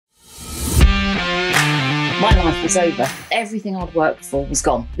My life was over. Everything I'd worked for was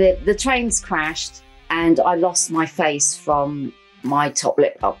gone. The trains crashed and I lost my face from my top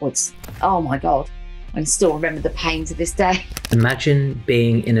lip upwards. Oh my God. I can still remember the pain to this day. Imagine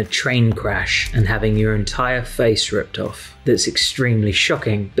being in a train crash and having your entire face ripped off. That's extremely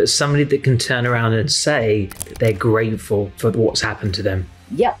shocking, but somebody that can turn around and say that they're grateful for what's happened to them.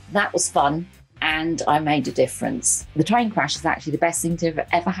 Yep, that was fun and I made a difference. The train crash is actually the best thing to have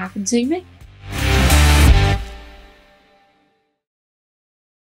ever happened to me.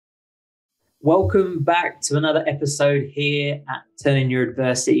 Welcome back to another episode here at Turning Your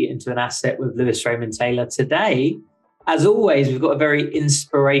Adversity into an Asset with Raymond Taylor. Today, as always, we've got a very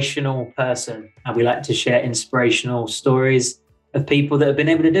inspirational person, and we like to share inspirational stories of people that have been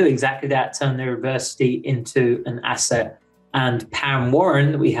able to do exactly that, turn their adversity into an asset. And Pam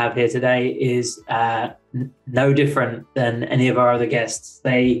Warren that we have here today is no different than any of our other guests.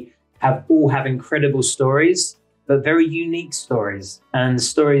 They all have incredible stories, but very unique stories, and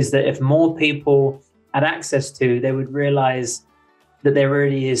stories that if more people had access to, they would realize that there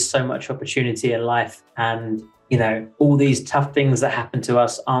really is so much opportunity in life. And, you know, all these tough things that happen to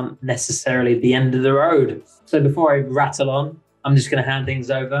us aren't necessarily the end of the road. So before I rattle on, I'm just going to hand things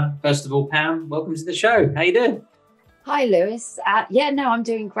over. First of all, Pam, welcome to the show. How you doing? Hi, Lewis. I'm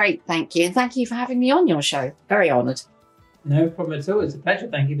doing great. Thank you. And thank you for having me on your show. Very honoured. No problem at all. It's a pleasure.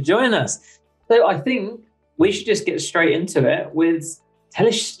 Thank you for joining us. So I think we should just get straight into it with tell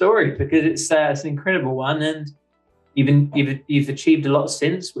us your story, because it's an incredible one, and you've achieved a lot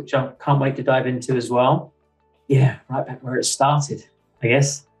since, which I can't wait to dive into as well. Yeah, right back where it started, I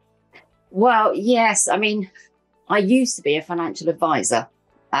guess. Well, yes. I mean, I used to be a financial advisor.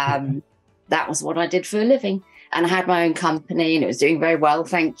 That was what I did for a living, and I had my own company, and it was doing very well,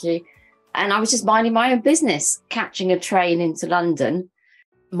 thank you. And I was just minding my own business, catching a train into London.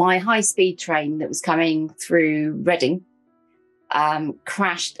 My high-speed train that was coming through Reading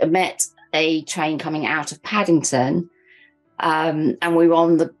crashed and met a train coming out of Paddington, and we were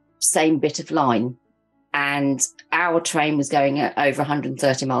on the same bit of line. And our train was going at over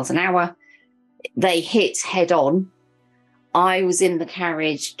 130 miles an hour. They hit head on. I was in the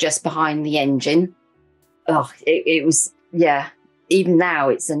carriage just behind the engine. Oh, it was, yeah. Even now,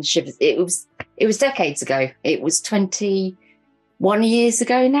 it's in shivers. It was decades ago. It was 21 years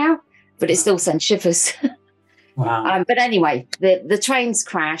ago now, but it still sends shivers. Wow. But anyway, the trains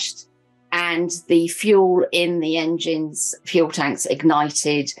crashed and the fuel in the engine's fuel tanks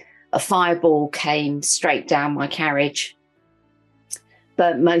ignited. A fireball came straight down my carriage,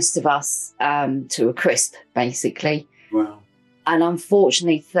 but most of us to a crisp, basically. Wow. And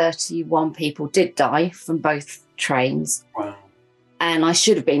unfortunately, 31 people did die from both trains. Wow. And I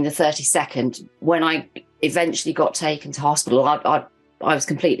should have been the 32nd. When I eventually got taken to hospital, I was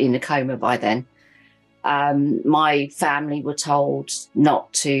completely in a coma by then. My family were told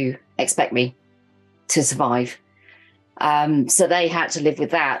not to expect me to survive. So they had to live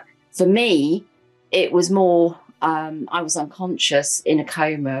with that. For me, it was more, I was unconscious in a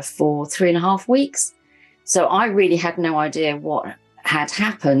coma for 3.5 weeks. So I really had no idea what had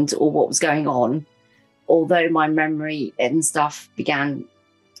happened or what was going on, although my memory and stuff began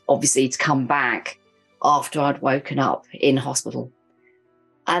obviously to come back after I'd woken up in hospital.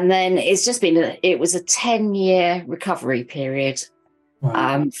 And then it's just been, it was a 10-year recovery period.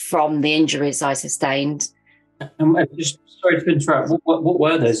 Wow. From the injuries I sustained. Just sorry to interrupt, what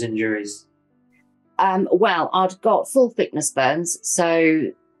were those injuries? Well, I'd got full thickness burns.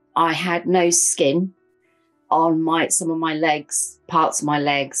 So I had no skin on some of my legs, parts of my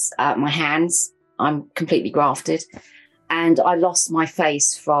legs, my hands. I'm completely grafted. And I lost my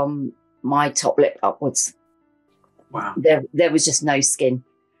face from my top lip upwards. Wow. There was just no skin.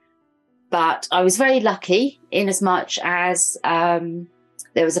 But I was very lucky in as much as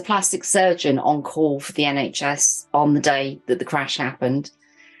there was a plastic surgeon on call for the NHS on the day that the crash happened,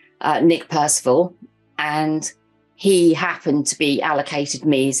 Nick Percival, and he happened to be allocated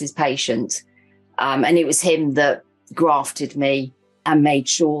me as his patient. And it was him that grafted me and made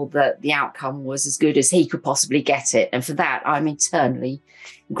sure that the outcome was as good as he could possibly get it. And for that, I'm eternally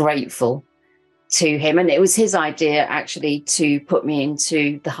grateful to him. And it was his idea actually to put me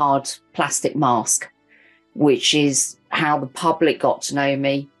into the hard plastic mask, which is how the public got to know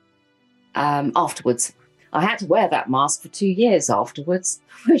me afterwards. I had to wear that mask for 2 years afterwards,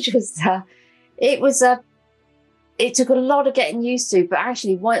 which was, it took a lot of getting used to, but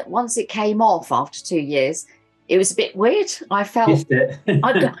actually once it came off after 2 years, it was a bit weird. I felt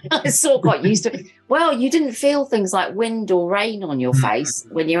I sort of got used to it. Well, you didn't feel things like wind or rain on your face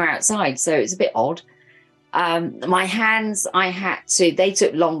when you're outside, so it's a bit odd. My hands, they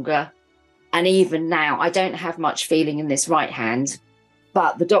took longer And even now, I don't have much feeling in this right hand,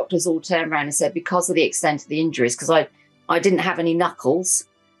 but the doctors all turned around and said, because of the extent of the injuries, because I didn't have any knuckles,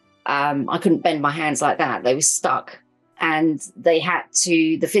 I couldn't bend my hands like that. They were stuck. And the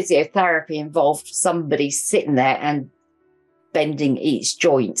physiotherapy involved somebody sitting there and bending each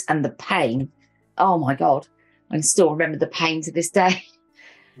joint, and the pain. Oh my God. I can still remember the pain to this day.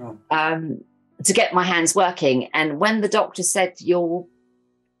 Oh. To get my hands working. And when the doctor said,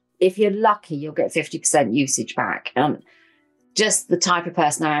 if you're lucky, you'll get 50% usage back. Just the type of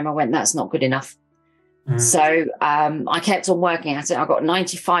person I am, I went, that's not good enough. So I kept on working at it. I got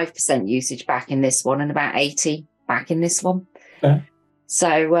 95% usage back in this one and about 80 back in this one. Okay.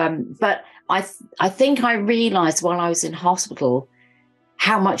 So, but I think I realized while I was in hospital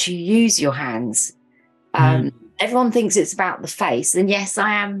how much you use your hands. Everyone thinks it's about the face. And yes,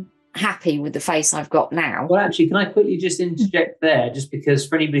 I am happy with the face I've got now. Well, actually, can I quickly just interject there, just because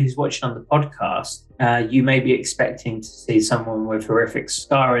for anybody who's watching on the podcast, you may be expecting to see someone with horrific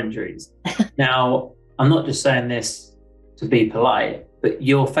scar injuries. Now, I'm not just saying this to be polite, but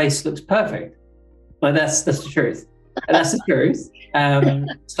your face looks perfect. Like that's the truth. That's the truth.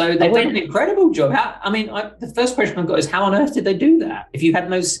 So they've done an incredible job. The first question I've got is, how on earth did they do that? If you had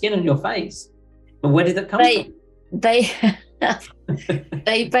no skin on your face, and where did that come from?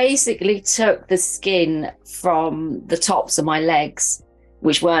 They basically took the skin from the tops of my legs,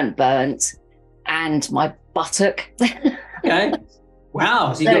 which weren't burnt, and my buttock. Okay.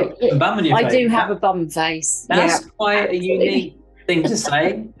 Wow. So you got a bum in your face. I do have a bum face. That's quite a unique thing to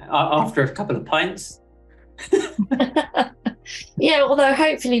say after a couple of pints. Yeah, although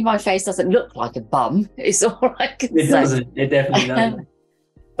hopefully my face doesn't look like a bum. It's all I can say. It doesn't. It definitely doesn't.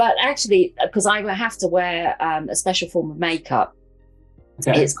 But actually, because I have to wear a special form of makeup.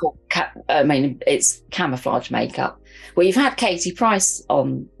 Okay. It's called, it's camouflage makeup. Well, you've had Katie Price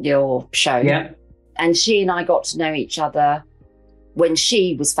on your show. Yeah. And she and I got to know each other when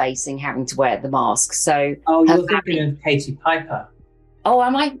she was facing having to wear the mask. So. Oh, you're thinking of Katie Piper. Oh,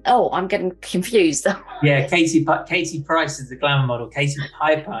 am I? Oh, I'm getting confused. Yeah, Katie Price is the glamour model. Katie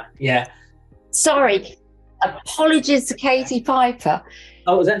Piper, yeah. Sorry. Apologies to Katie Piper.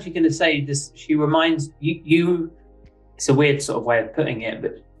 I was actually going to say this. She reminds you. It's a weird sort of way of putting it,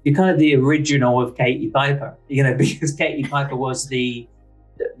 but you're kind of the original of Katie Piper. Because Katie Piper was the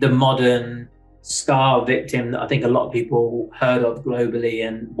modern scar victim that I think a lot of people heard of globally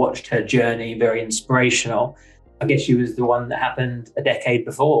and watched her journey. Very inspirational. I guess she was the one that happened a decade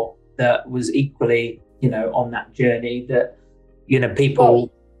before that was equally, on that journey that,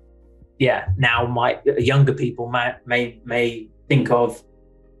 people, now younger people may think of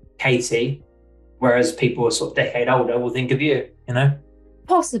Katie, whereas people a sort of decade older will think of you,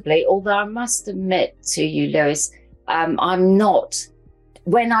 Possibly, although I must admit to you, Lewis, I'm not,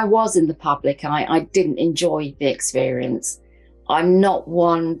 when I was in the public, I didn't enjoy the experience. I'm not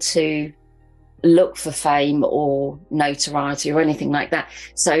one to look for fame or notoriety or anything like that.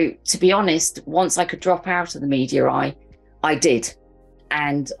 So to be honest, once I could drop out of the media eye, I did.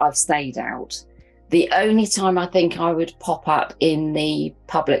 And I've stayed out. The only time I think I would pop up in the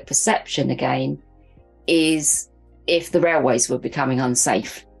public perception again is if the railways were becoming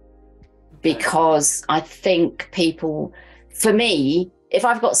unsafe. Because I think people, for me, if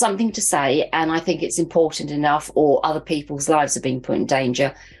I've got something to say and I think it's important enough or other people's lives are being put in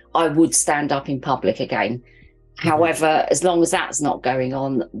danger, I would stand up in public again. Mm-hmm. However, as long as that's not going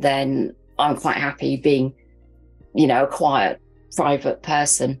on, then I'm quite happy being, a quiet, private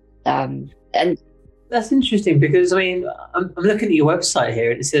person. And that's interesting because, I'm looking at your website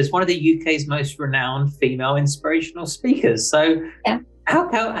here and it says one of the UK's most renowned female inspirational speakers. So how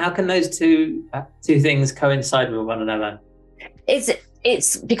can those two things coincide with one another?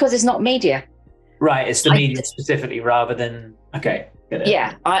 It's because it's not media. Right, it's the media specifically rather than, okay.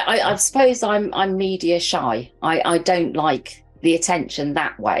 Yeah, I suppose I'm media shy. I don't like the attention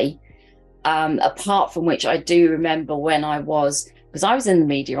that way. Apart from which I do remember when because I was in the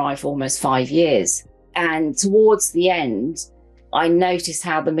media eye for almost 5 years. And towards the end, I noticed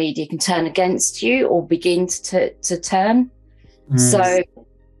how the media can turn against you or begin to turn. So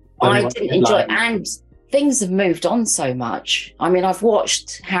I didn't enjoy it. And things have moved on so much. I've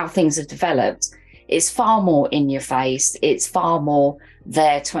watched how things have developed. It's far more in your face. It's far more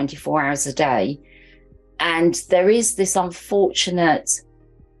there 24 hours a day. And there is this unfortunate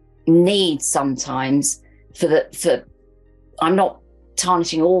need sometimes for I'm not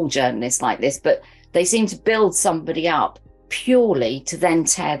tarnishing all journalists like this, but they seem to build somebody up purely to then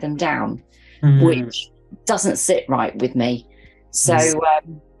tear them down, which doesn't sit right with me. So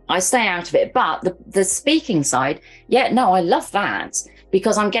I stay out of it. But the speaking side, yeah, no, I love that,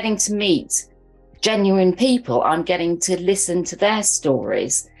 because I'm getting to meet genuine people. I'm getting to listen to their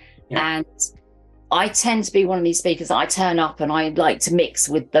stories. Yeah. And I tend to be one of these speakers that I turn up and I like to mix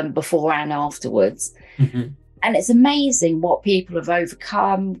with them before and afterwards. Mm-hmm. And it's amazing what people have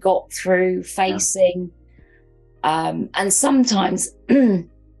overcome, got through, facing. Yeah. And sometimes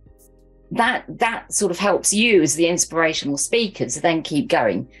that sort of helps you as the inspirational speaker to then keep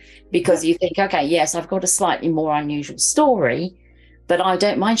going, because you think, okay, yes, I've got a slightly more unusual story, but I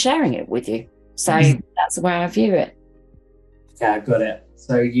don't mind sharing it with you. So that's the way I view it. Yeah, got it.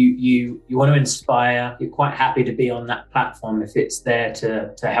 So you want to inspire. You're quite happy to be on that platform if it's there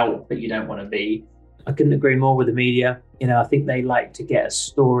to help, but you don't want to be. I couldn't agree more with the media. You know, I think they like to get a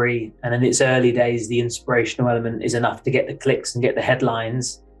story, and in its early days, the inspirational element is enough to get the clicks and get the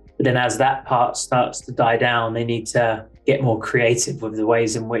headlines. But then as that part starts to die down, they need to get more creative with the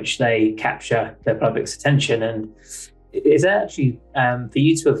ways in which they capture the public's attention. And it's actually, for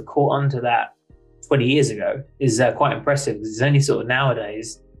you to have caught on to that 20 years ago is quite impressive. It's only sort of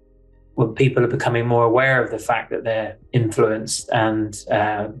nowadays when people are becoming more aware of the fact that they're influenced and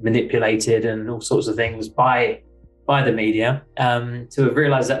manipulated and all sorts of things by the media, to have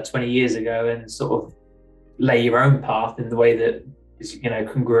realized that 20 years ago and sort of lay your own path in the way that is, you know,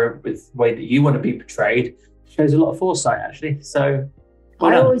 congruent with the way that you want to be portrayed, shows a lot of foresight, actually. So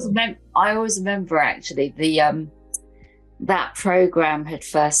I always remember actually that program had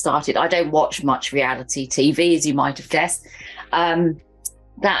first started. I don't watch much reality TV, as you might have guessed.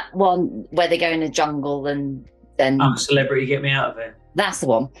 That one where they go in a jungle and then Celebrity Get Me Out of It. That's the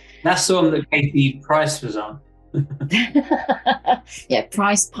one. That's the one that Katie Price was on. Yeah,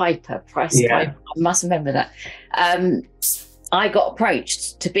 Piper. I must remember that. I got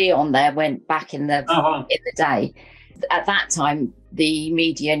approached to be on there back in the day. At that time, the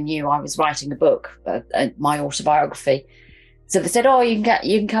media knew I was writing a book, my autobiography. So they said, "Oh, you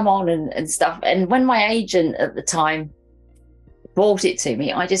can come on and stuff." And when my agent at the time brought it to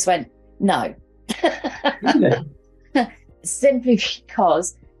me, I just went, "No." Simply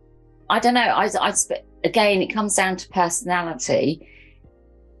because I don't know. Again, it comes down to personality.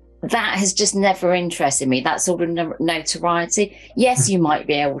 That has just never interested me, that sort of notoriety. Yes, you might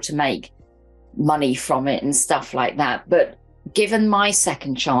be able to make money from it and stuff like that, but given my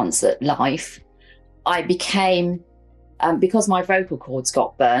second chance at life, I became, because my vocal cords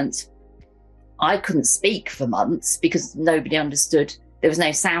got burnt, I couldn't speak for months because nobody understood. There was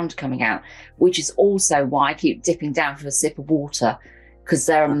no sound coming out, which is also why I keep dipping down for a sip of water, because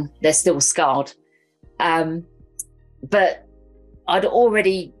they're still scarred. But I'd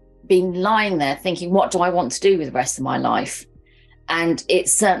already been lying there thinking, what do I want to do with the rest of my life? And it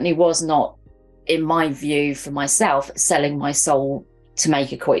certainly was not, in my view, for myself, selling my soul to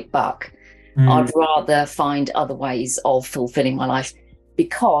make a quick buck. I'd rather find other ways of fulfilling my life,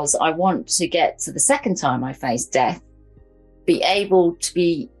 because I want to get to the second time I face death, be able to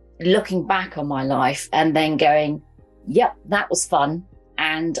be looking back on my life and then going, yep, that was fun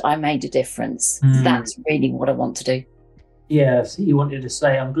and I made a difference. That's really what I want to do. Yeah, so you wanted to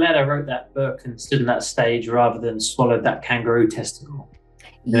say, I'm glad I wrote that book and stood on that stage rather than swallowed that kangaroo testicle.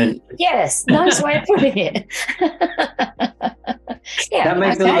 Yes, nice way of putting it. Yeah, that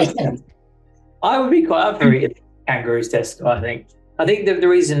makes a lot of sense. I would be quite up for eating kangaroo's testicle, I think. I think the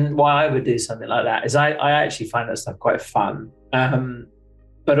reason why I would do something like that is I actually find that stuff quite fun.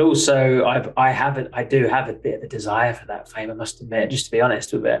 But also I do have a bit of a desire for that fame, I must admit, just to be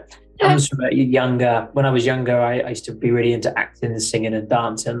honest with it. Comes from when I was younger, I used to be really into acting and singing and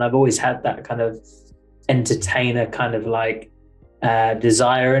dancing. And I've always had that kind of entertainer kind of like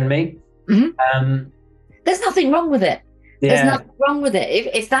desire in me. Mm-hmm. There's nothing wrong with it. There's nothing wrong with it.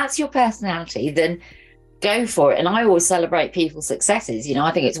 If that's your personality, then go for it. And I always celebrate people's successes. You know,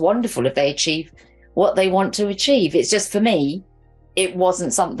 I think it's wonderful if they achieve what they want to achieve. It's just, for me, it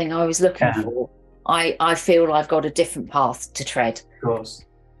wasn't something I was looking for. I feel I've got a different path to tread.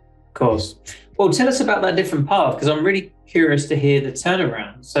 Of course. Well, tell us about that different path, because I'm really curious to hear the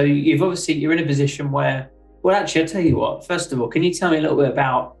turnaround. So you're in a position where, well, actually, I'll tell you what, first of all, can you tell me a little bit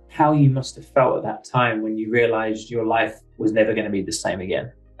about how you must have felt at that time when you realized your life was never going to be the same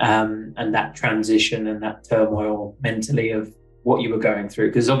again? And that transition and that turmoil mentally of what you were going through.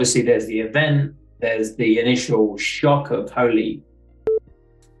 Because obviously there's the event, there's the initial shock of holy.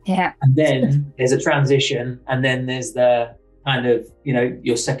 Yeah. And then there's a transition, and then there's the kind of, you know,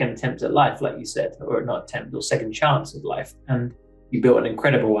 your second attempt at life, like you said, or not attempt, or second chance at life. And you built an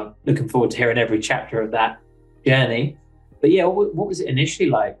incredible one. Looking forward to hearing every chapter of that journey. But yeah, what was it initially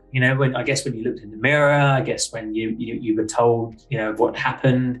like? When you looked in the mirror, I guess when you were told, what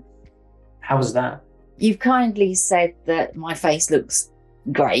happened. How was that? You've kindly said that my face looks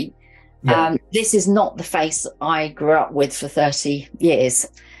great. Yeah. This is not the face I grew up with for 30 years.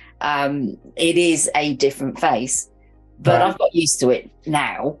 It is a different face, but Right. I've got used to it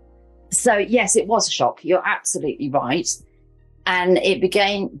now. So yes, it was a shock. You're absolutely right. And it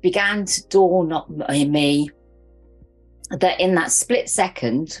began to dawn on me that in that split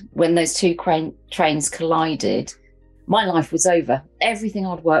second, when those two trains collided, my life was over. Everything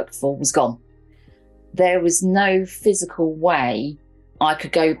I'd worked for was gone. There was no physical way I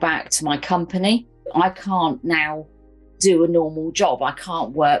could go back to my company. I can't now do a normal job. I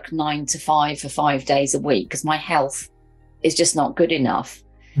can't work 9 to 5 for 5 days a week because my health is just not good enough.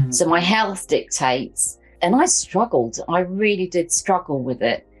 Mm. So my health dictates, and I struggled. I really did struggle with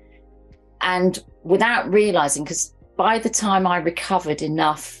it. And without realizing, because by the time I recovered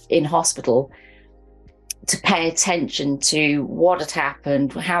enough in hospital to pay attention to what had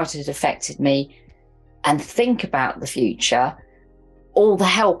happened, how it had affected me, and think about the future, all the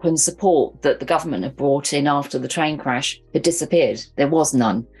help and support that the government had brought in after the train crash had disappeared. There was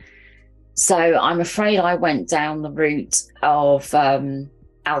none. So I'm afraid I went down the route of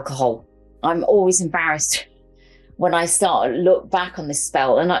alcohol. I'm always embarrassed when I start to look back on this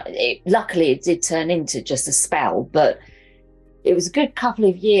spell. And luckily it did turn into just a spell, but it was a good couple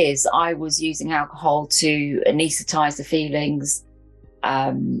of years I was using alcohol to anesthetize the feelings.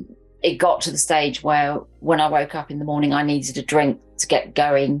 It got to the stage where when I woke up in the morning, I needed a drink to get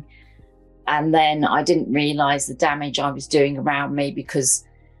going. And then I didn't realize the damage I was doing around me, because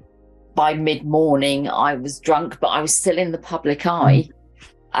by mid-morning I was drunk, but I was still in the public eye.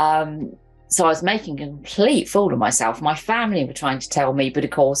 So I was making a complete fool of myself. My family were trying to tell me, but of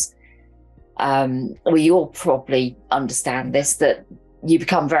course, you all probably understand this, that you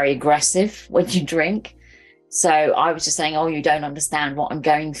become very aggressive when you drink. So I was just saying, oh, you don't understand what I'm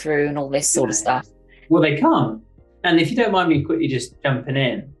going through and all this sort of stuff. Well, they can't. And if you don't mind me quickly just jumping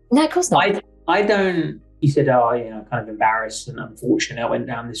in. No, of course not. I don't, you said, kind of embarrassed and unfortunate I went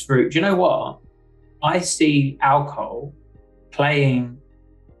down this route. Do you know what? I see alcohol playing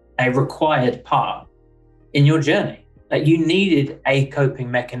a required part in your journey. Like, you needed a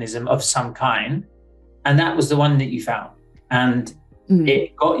coping mechanism of some kind, and that was the one that you found. And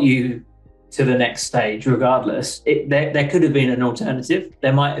it got you to the next stage regardless. There could have been an alternative.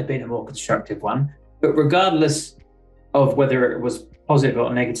 There might have been a more constructive one. But regardless of whether it was positive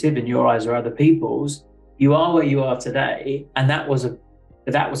or negative in your eyes or other people's, you are where you are today. And that was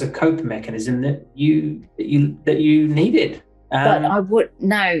a coping mechanism that you needed. But I would,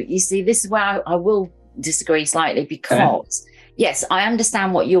 no, you see, this is where I will disagree slightly, because yes, I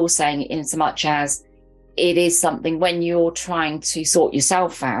understand what you're saying in so much as it is something when you're trying to sort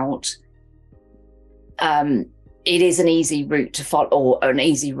yourself out, it is an easy route to follow, or an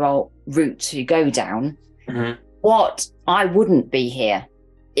easy route to go down. Mm-hmm. What I wouldn't be here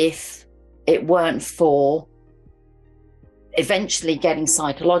if it weren't for eventually getting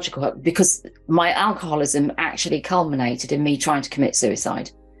psychological help, because my alcoholism actually culminated in me trying to commit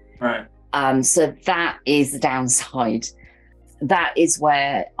suicide. Right. So that is the downside. That is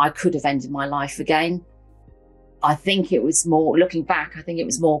where I could have ended my life again. I think it was more, looking back, I think it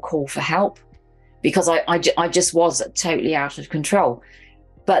was more call for help, because I just was totally out of control.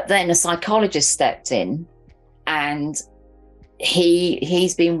 But then a psychologist stepped in, and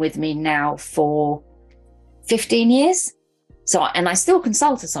he's been with me now for 15 years. So, and I still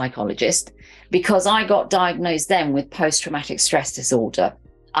consult a psychologist, because I got diagnosed then with post-traumatic stress disorder.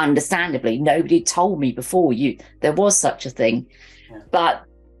 Understandably, nobody told me before there was such a thing. Yeah. But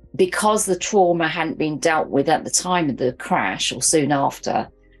because the trauma hadn't been dealt with at the time of the crash or soon after,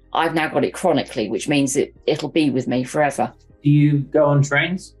 I've now got it chronically, which means it'll be with me forever. Do you go on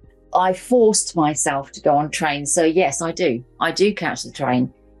trains? I forced myself to go on trains. So yes, I do. I do catch the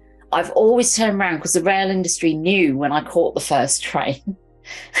train. I've always turned around, because the rail industry knew when I caught the first train.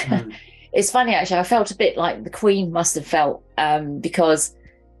 It's funny, actually, I felt a bit like the Queen must have felt, because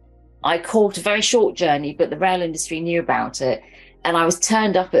I caught a very short journey, but the rail industry knew about it. And I was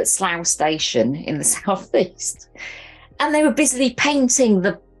turned up at Slough Station in the southeast, and they were busily painting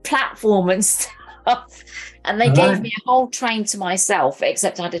the platform and stuff. And they gave me a whole train to myself,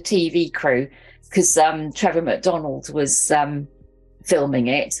 except I had a TV crew, because Trevor McDonald was filming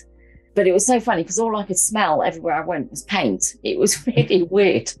it. But it was so funny, because all I could smell everywhere I went was paint. It was really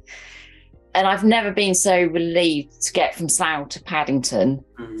weird. And I've never been so relieved to get from Slough to Paddington.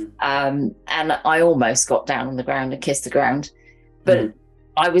 And I almost got down on the ground and kissed the ground. But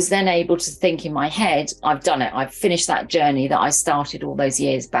I was then able to think in my head, I've done it. I've finished that journey that I started all those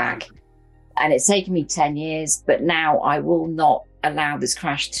years back. And it's taken me 10 years, but now I will not allow this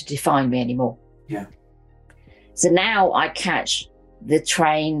crash to define me anymore. Yeah. So now I catch the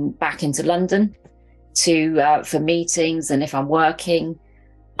train back into London for meetings. And if I'm working,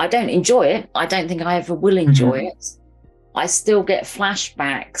 I don't enjoy it. I don't think I ever will enjoy it. I still get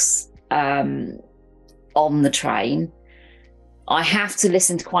flashbacks on the train. I have to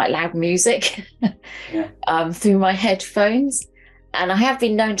listen to quite loud music through my headphones. And I have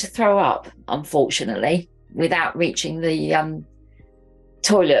been known to throw up, unfortunately, without reaching the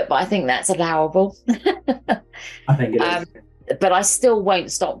toilet. But I think that's allowable. I think it is. But I still won't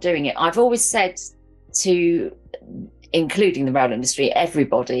stop doing it. I've always said to, including the rail industry,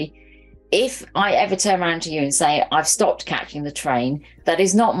 everybody, if I ever turn around to you and say, I've stopped catching the train, that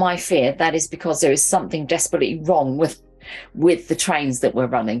is not my fear. That is because there is something desperately wrong with the trains that we're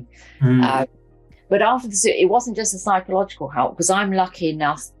running. But after it wasn't just a psychological help, because I'm lucky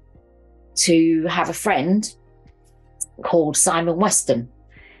enough to have a friend called Simon Weston,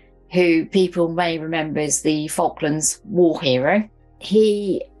 who people may remember as the Falklands war hero.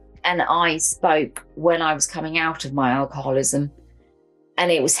 He and I spoke when I was coming out of my alcoholism.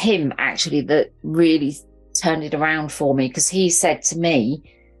 And it was him actually that really turned it around for me, because he said to me,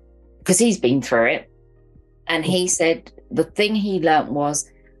 because he's been through it, and he said the thing he learnt was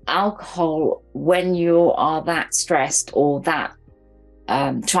alcohol, when you are that stressed or that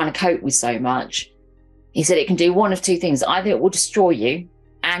trying to cope with so much, he said it can do one of two things. Either it will destroy you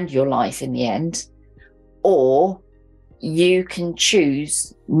and your life in the end, or you can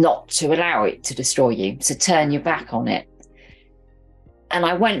choose not to allow it to destroy you, to turn your back on it. And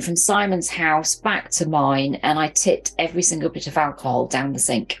I went from Simon's house back to mine, and I tipped every single bit of alcohol down the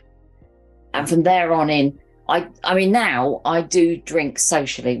sink. And from there on in, I mean, now I do drink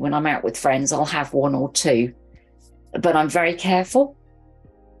socially. When I'm out with friends, I'll have one or two, but I'm very careful.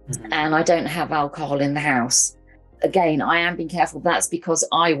 And I don't have alcohol in the house. Again, I am being careful. That's because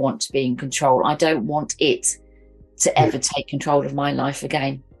I want to be in control. I don't want it to ever take control of my life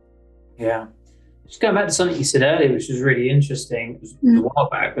again. Yeah. Just going back to something you said earlier, which was really interesting. It was a while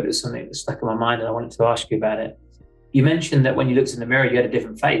back, but it's something that stuck in my mind and I wanted to ask you about it. You mentioned that when you looked in the mirror, you had a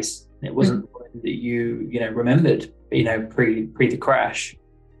different face. And it wasn't one that you remembered, pre the crash.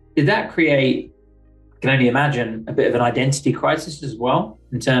 Did that create, I can only imagine, a bit of an identity crisis as well,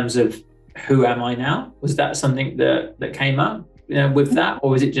 in terms of who am I now? Was that something that came up, with that?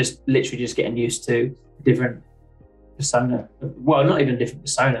 Or was it just literally just getting used to a different persona? Well, not even a different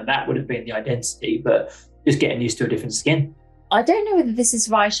persona, that would have been the identity, but just getting used to a different skin. I don't know whether this is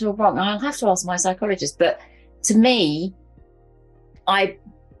right or wrong. I'll have to ask my psychologist, but to me, I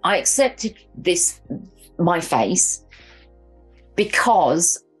accepted my face,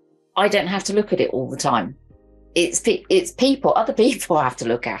 because I don't have to look at it all the time. It's people, other people have to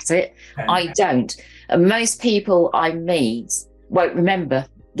look at it. Okay. I don't. And most people I meet won't remember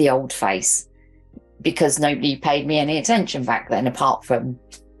the old face, because nobody paid me any attention back then, apart from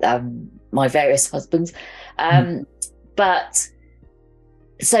my various husbands. But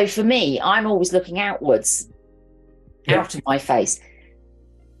so for me, I'm always looking outwards, out of my face.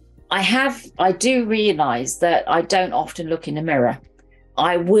 I do realise that I don't often look in a mirror.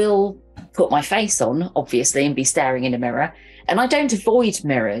 I will put my face on, obviously, and be staring in a mirror. And I don't avoid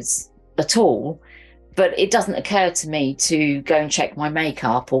mirrors at all, but it doesn't occur to me to go and check my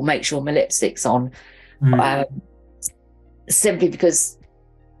makeup or make sure my lipstick's on, simply because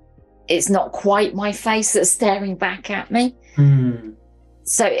it's not quite my face that's staring back at me.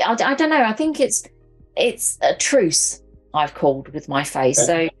 So I don't know. I think it's a truce I've called with my face.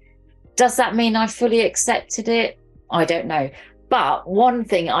 Okay. So does that mean I fully accepted it? I don't know. But one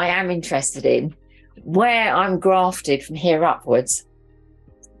thing I am interested in, where I'm grafted from here upwards,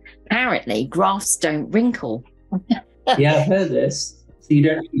 apparently grafts don't wrinkle. Yeah, I've heard this. So you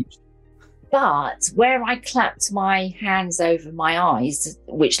don't age. But where I clapped my hands over my eyes,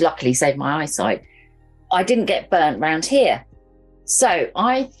 which luckily saved my eyesight, I didn't get burnt round here. So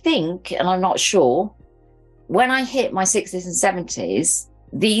I think, and I'm not sure, when I hit my 60s and 70s,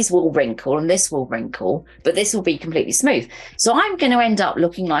 these will wrinkle and this will wrinkle, but this will be completely smooth. So I'm going to end up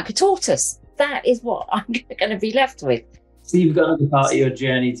looking like a tortoise. That is what I'm going to be left with. So you've got another part of your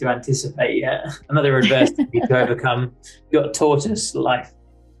journey to anticipate yet, another adversity to overcome. You've got tortoise life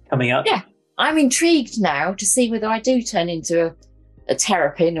coming up. Yeah, I'm intrigued now to see whether I do turn into a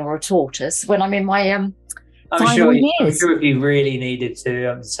terrapin or a tortoise when I'm in my final years. I'm sure if you really needed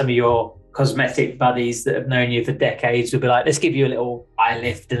to, some of your cosmetic buddies that have known you for decades would be like, let's give you a little eye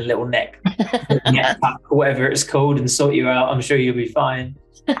lift and a little neck tuck or whatever it's called and sort you out. I'm sure you'll be fine.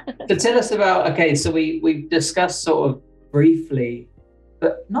 So tell us about, okay, so we've discussed sort of briefly,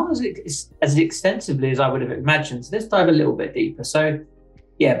 but not as extensively as I would have imagined. So let's dive a little bit deeper. So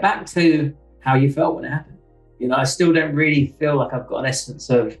yeah, back to how you felt when it happened. I still don't really feel like I've got an essence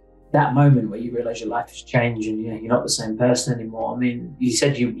of that moment where you realize your life has changed and you're not the same person anymore. I mean, you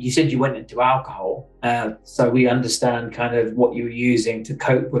said you went into alcohol, so we understand kind of what you were using to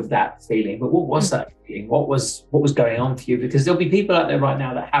cope with that feeling. But what was that feeling? What was going on for you? Because there'll be people out there right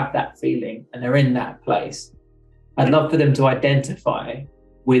now that have that feeling and they're in that place. I'd love for them to identify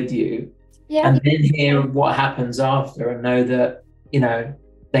with you, and then hear what happens after, and know that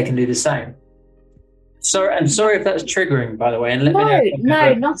they can do the same. So I'm sorry if that's triggering, by the way, and let me know.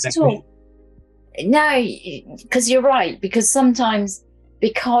 No, not at all. No, because you're right. Because sometimes,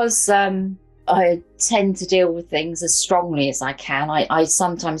 because I tend to deal with things as strongly as I can, I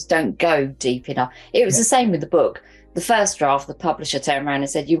sometimes don't go deep enough. It was the same with the book. The first draft, the publisher turned around and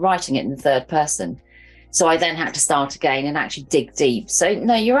said, "You're writing it in the third person." So I then had to start again and actually dig deep. So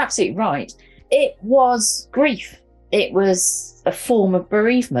no, you're absolutely right. It was grief. It was a form of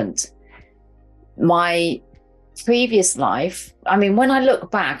bereavement. My previous life, I mean, when I look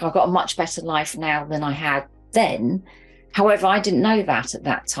back, I've got a much better life now than I had then. However, I didn't know that at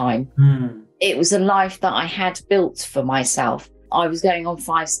that time. It was a life that I had built for myself. I was going on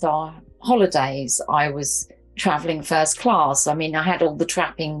 5-star holidays. I was traveling first class. I mean, I had all the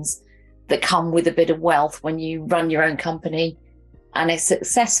trappings that come with a bit of wealth when you run your own company and it's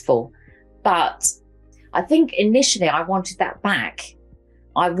successful. But I think initially I wanted that back.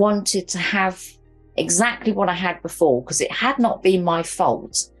 I wanted to have exactly what I had before, because it had not been my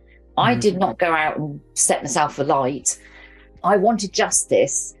fault. I did not go out and set myself alight. I wanted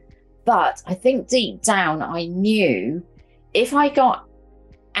justice. But I think deep down I knew if I got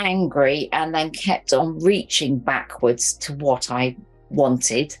angry and then kept on reaching backwards to what I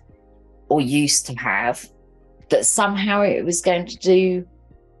wanted or used to have, that somehow it was going to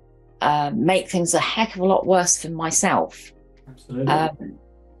make things a heck of a lot worse for myself. Absolutely.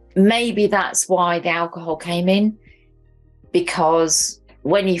 Maybe that's why the alcohol came in, because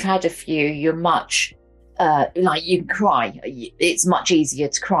when you've had a few, you're much like you can cry. It's much easier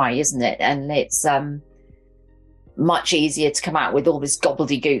to cry, isn't it? And it's much easier to come out with all this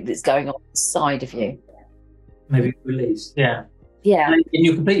gobbledygook that's going on inside of you. Maybe release. Yeah. And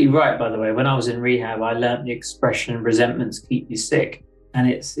you're completely right, by the way. When I was in rehab, I learned the expression "resentments keep you sick." And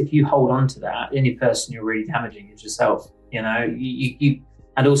it's, if you hold on to that, the only person you're really damaging is yourself. You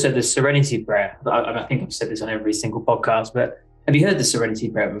and also the serenity prayer. I think I've said this on every single podcast, but have you heard the serenity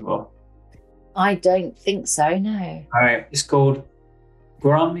prayer before? I don't think so, no. All right. It's called,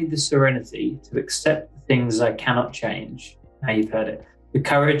 "Grant me the serenity to accept the things I cannot change." Now you've heard it. "The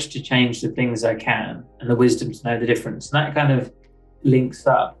courage to change the things I can, and the wisdom to know the difference." And that kind of links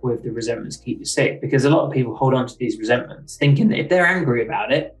up with the resentments keep you sick, because a lot of people hold on to these resentments thinking that if they're angry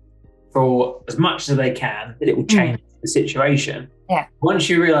about it for as much as they can, that it will change the situation. Once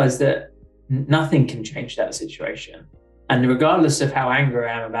you realize that nothing can change that situation, and regardless of how angry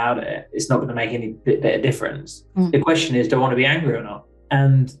I am about it, it's not going to make any bit of difference. The question is, do I want to be angry or not?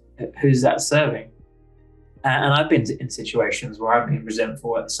 And who's that serving? And I've been in situations where I've been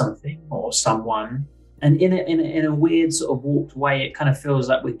resentful at something or someone, and in a weird sort of warped way, it kind of feels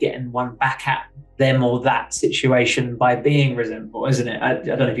like we're getting one back at them or that situation by being resentful, isn't it? I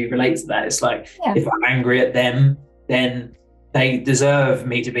don't know if you relate to that. It's like, if I'm angry at them, then they deserve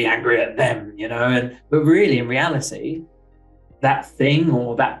me to be angry at them, but really, in reality, that thing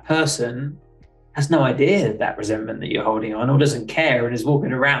or that person has no idea that resentment that you're holding on, or doesn't care and is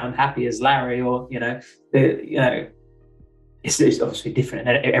walking around happy as Larry, or it's obviously different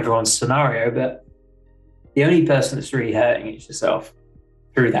in everyone's scenario, but the only person that's really hurting is yourself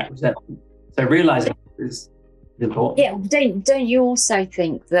through that resentment. So realizing is important. Yeah, don't you also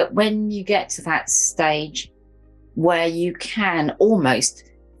think that when you get to that stage where you can almost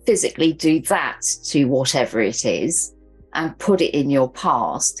physically do that to whatever it is and put it in your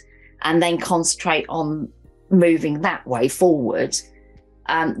past, and then concentrate on moving that way forward,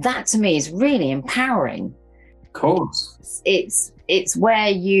 that to me is really empowering. Of course. It's where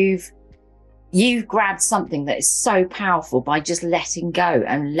you've grabbed something that is so powerful by just letting go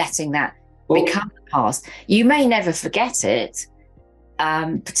and letting that become the past. You may never forget it,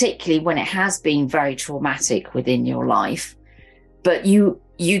 particularly when it has been very traumatic within your life, but you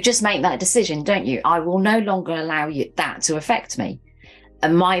just make that decision, don't you? I will no longer allow that to affect me.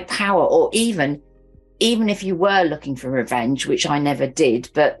 And my power, or even if you were looking for revenge, which I never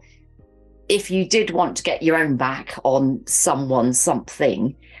did, but if you did want to get your own back on someone,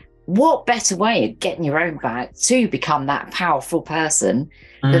 something, what better way of getting your own back to become that powerful person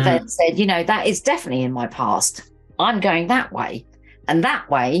that then said, you know, that is definitely in my past. I'm going that way. And that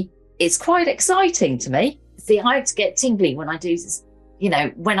way is quite exciting to me. See, I get tingly when I do this, you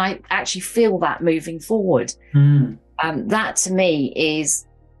know, when I actually feel that moving forward. That to me is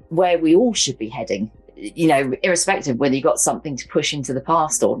where we all should be heading, you know, irrespective of whether you've got something to push into the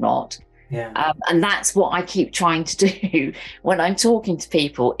past or not. Yeah. And that's what I keep trying to do when I'm talking to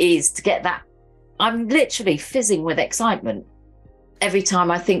people, is to get that. I'm literally fizzing with excitement every time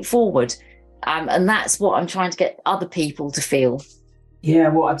I think forward. And that's what I'm trying to get other people to feel. Yeah,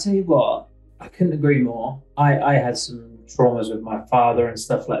 well, I tell you what, I couldn't agree more. I had some traumas with my father and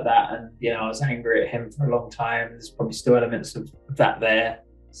stuff like that. And, you know, I was angry at him for a long time. There's probably still elements of that there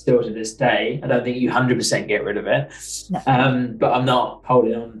still to this day. I don't think you 100% get rid of it. No. But I'm not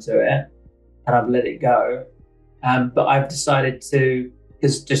holding on to it, and I've let it go. But I've decided to,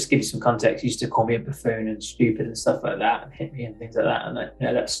 because just to give you some context, he used to call me a buffoon and stupid and stuff like that, and hit me and things like that. And that, you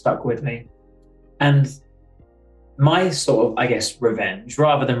know, that stuck with me. And my sort of, I guess, revenge,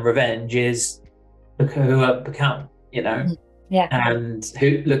 rather than revenge, is look who I've become, you know? Yeah. And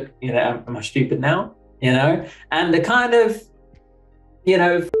who, look, you know, am I stupid now? You know? And the kind of, you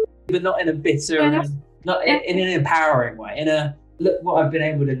know, but not in a bitter, not in an empowering way, in a, look what I've been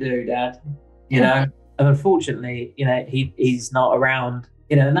able to do, Dad, you know? And unfortunately, you know, he's not around,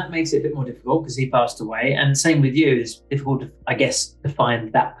 you know, and that makes it a bit more difficult because he passed away. And same with you, it's difficult to, I guess, to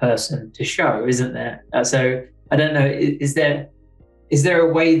find that person to show, isn't there? So I don't know, is there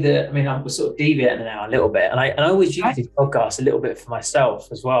a way that, I mean, I'm sort of deviating now a little bit, and I always use these podcasts a little bit for myself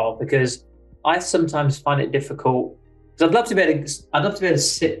as well, because I sometimes find it difficult, because I'd love to be able to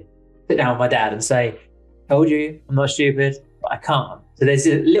sit down with my dad and say, told you, I'm not stupid, but I can't. So there's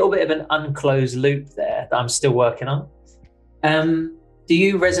a little bit of an unclosed loop there that I'm still working on. Do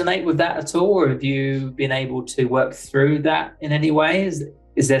you resonate with that at all, or have you been able to work through that in any way?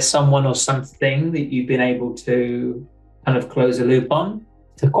 Is there someone or something that you've been able to kind of close a loop on?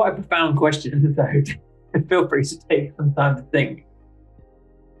 It's quite a profound question, so feel free to take some time to think.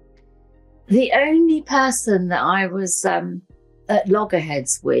 The only person that I was at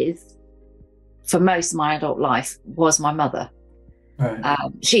loggerheads with for most of my adult life was my mother. Right.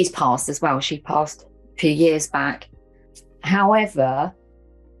 She's passed as well. She passed a few years back. However,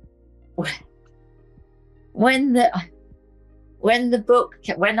 when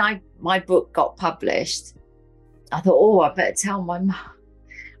my book got published, I thought, oh, I better tell my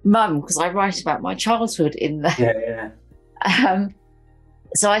mum, because I write about my childhood in there. Yeah.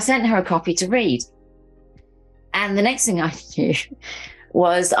 So I sent her a copy to read. And the next thing I knew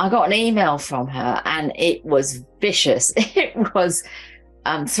was I got an email from her, and it was vicious. It was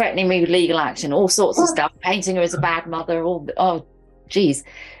threatening me with legal action, all sorts of stuff, painting her as a bad mother, oh, geez.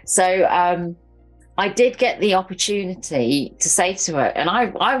 So I did get the opportunity to say to her, and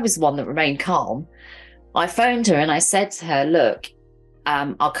I was one that remained calm. I phoned her and I said to her, look,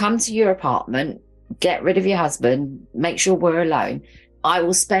 I'll come to your apartment, get rid of your husband, make sure we're alone. I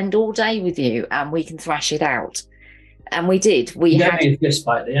will spend all day with you and we can thrash it out. And we did. We had a fist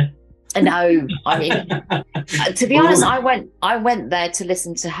fight, do you? No, I mean, to be honest, I went there to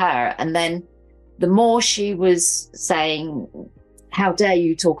listen to her, and then the more she was saying, how dare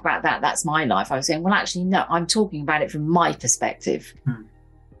you talk about that? That's my life. I was saying, well, actually, no, I'm talking about it from my perspective.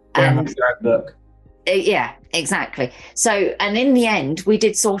 And your own book. Yeah, exactly. So, and in the end, we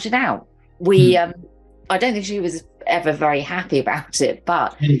did sort it out. We, I don't think she was ever very happy about it,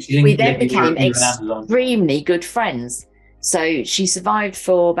 but we then became extremely good friends. So she survived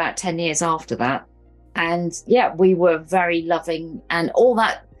for about 10 years after that. And yeah, we were very loving, and all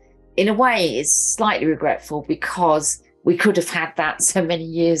that in a way is slightly regretful because we could have had that so many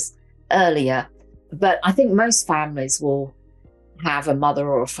years earlier. But I think most families will have a mother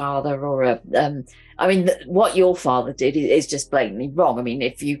or a father or I mean, what your father did is just blatantly wrong. I mean,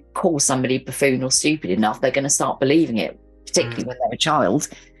 if you call somebody buffoon or stupid enough, they're going to start believing it, particularly when they're a child.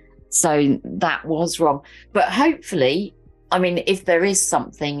 So that was wrong. But hopefully, I mean, if there is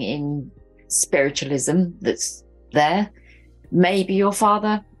something in spiritualism that's there, maybe your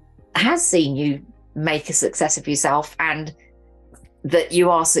father has seen you make a success of yourself and that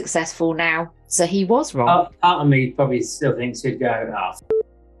you are successful now. So he was wrong. Part of me probably still thinks he'd go,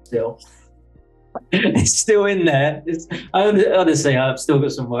 still. It's still in there. Honestly, I've still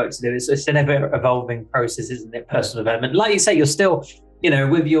got some work to do. It's an ever-evolving process, isn't it? Personal development. Like you say, you're still, you know,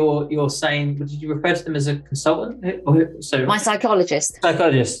 with your saying, did you refer to them as a consultant? So my psychologist.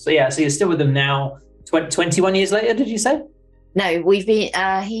 Psychologist. So yeah, so you're still with them now 21 years later, did you say? No, we've been,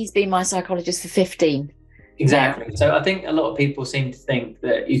 he's been my psychologist for 15. Exactly. Yeah. So I think a lot of people seem to think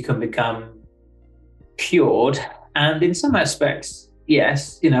that you can become cured, and in some aspects,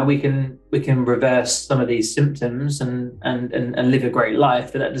 yes, we can reverse some of these symptoms and live a great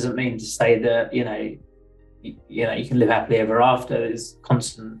life. But that doesn't mean to say that you can live happily ever after. There's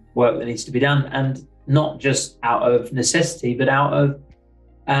constant work that needs to be done, and not just out of necessity, but out of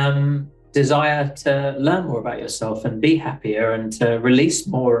desire to learn more about yourself and be happier and to release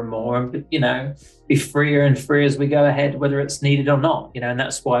more and more, and be freer and freer as we go ahead, whether it's needed or not. And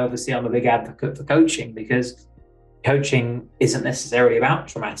that's why obviously I'm a big advocate for coaching, because coaching isn't necessarily about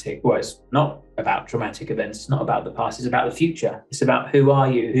traumatic. Well, it's not about traumatic events. It's not about the past. It's about the future. It's about who are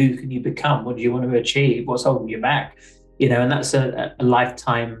you? Who can you become? What do you want to achieve? What's holding you back? And that's a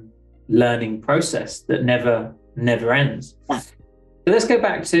lifetime learning process that never ends. So let's go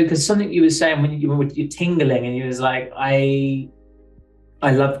back to, because something you were saying when you're tingling, and you was like, I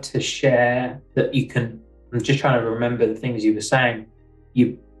love to share that you can. I'm just trying to remember the things you were saying.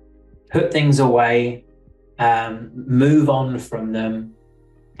 You put things away, move on from them,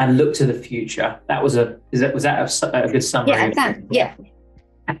 and look to the future. That was a good summary? Yeah.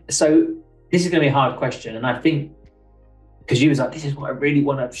 So this is going to be a hard question, and I think because you was like, this is what I really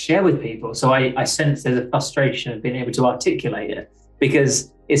want to share with people. So I sense there's a frustration of being able to articulate it,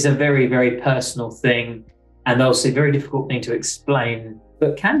 because it's a very, very personal thing, and also a very difficult thing to explain.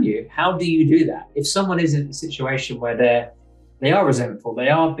 But can you? How do you do that? If someone is in a situation where they are resentful, they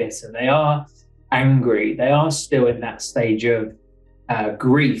are bitter, they are angry, they are still in that stage of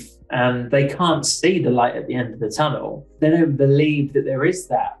grief, and they can't see the light at the end of the tunnel, they don't believe that there is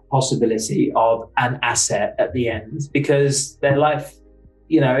that possibility of an asset at the end, because their life,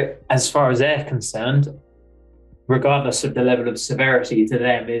 as far as they're concerned, regardless of the level of severity to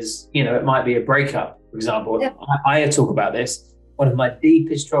them, is, it might be a breakup, for example. Yeah. I talk about this. One of my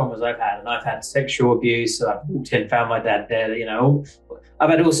deepest traumas I've had, and I've had sexual abuse. So I've walked in, found my dad there, I've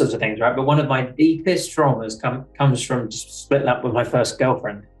had all sorts of things, right? But one of my deepest traumas comes from just splitting up with my first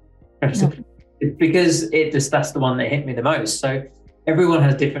girlfriend. Because that's the one that hit me the most. So everyone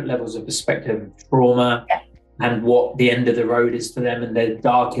has different levels of perspective of trauma, and what the end of the road is for them and their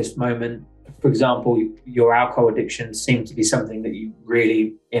darkest moment. For example, your alcohol addiction seemed to be something that you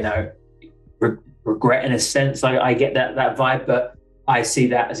really, regret in a sense. I get that vibe, but I see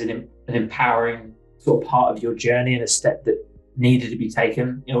that as an empowering sort of part of your journey and a step that needed to be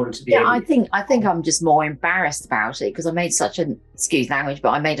taken in order to be able I think I'm just more embarrassed about it, because I made such an, excuse language, but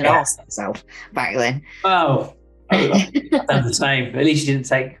I made an ass of myself back then. Oh, I've done the same. At least you didn't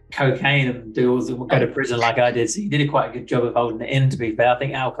take cocaine and go to prison like I did. So you did quite a good job of holding it in, to be fair. I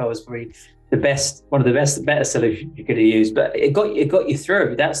think alcohol was probably one of the better solutions you could have used, but it got you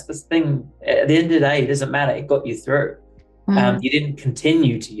through. That's the thing. At the end of the day, it doesn't matter. It got you through. You didn't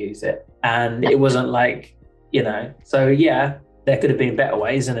continue to use it, and it wasn't like, so yeah, there could have been better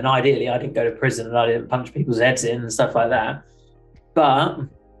ways. And then ideally I didn't go to prison and I didn't punch people's heads in and stuff like that. But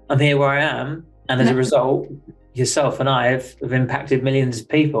I'm here where I am. And as a result, yourself and I have impacted millions of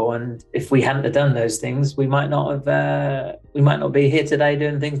people. And if we hadn't have done those things, we might not be here today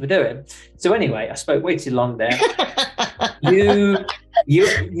doing the things we're doing. So anyway, I spoke way too long there. You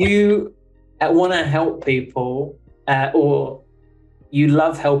want to help people, or you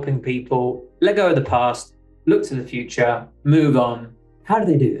love helping people let go of the past, look to the future, move on. How do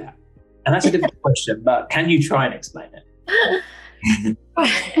they do that? And that's a difficult question, but can you try and explain it?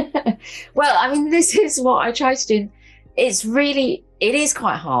 Well, I mean, this is what I try to do. It is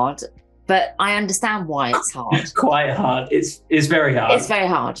quite hard, but I understand why it's hard. Quite hard. It's very hard. It's very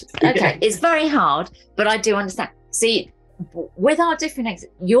hard. Okay. It's very hard, but I do understand. See, with our different,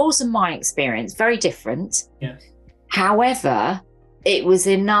 yours and my experience, very different. Yes. However, it was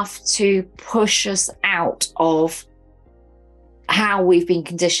enough to push us out of how we've been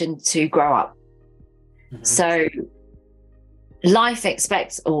conditioned to grow up. Mm-hmm. So life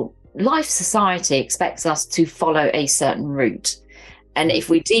society expects us to follow a certain route. And if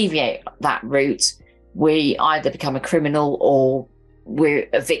we deviate that route, we either become a criminal or we're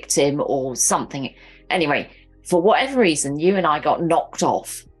a victim or something. Anyway, for whatever reason, you and I got knocked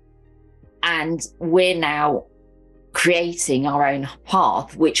off, and we're now creating our own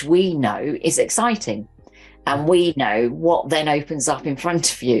path, which we know is exciting. And we know what then opens up in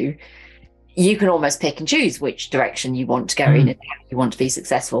front of you. You can almost pick and choose which direction you want to go in and how you want to be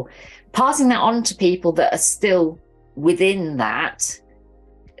successful. Passing that on to people that are still within that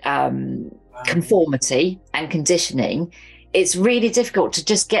conformity and conditioning, it's really difficult to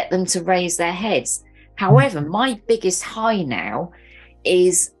just get them to raise their heads. However, my biggest high now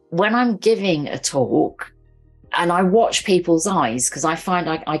is when I'm giving a talk and I watch people's eyes, because I find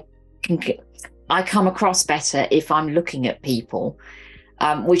I I come across better if I'm looking at people,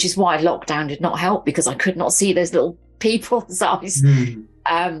 which is why lockdown did not help, because I could not see those little people's eyes.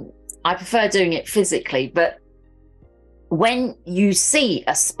 I prefer doing it physically, but when you see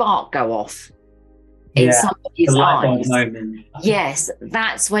a spark go off in somebody's eyes, moment. Yes,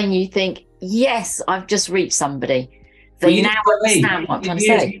 that's when you think, yes, I've just reached somebody. They now understand what I'm trying to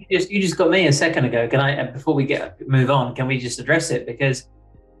say. You just got me a second ago. Can I, before we move on, can we just address it? Because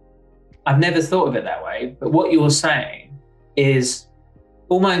I've never thought of it that way. But what you're saying is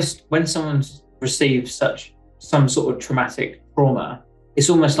almost when someone's received some sort of traumatic trauma, it's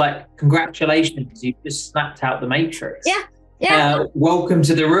almost like, congratulations, you've just snapped out the matrix. Yeah. Welcome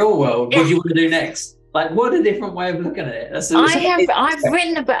to the real world. What do you want to do next? Like, what a different way of looking at it.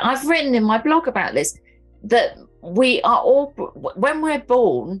 I've written in my blog about this, that we are all, when we're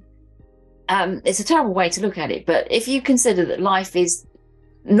born, it's a terrible way to look at it, but if you consider that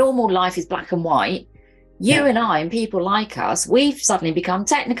normal life is black and white, you and I and people like us, we've suddenly become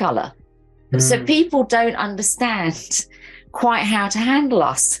technicolor. So people don't understand quite how to handle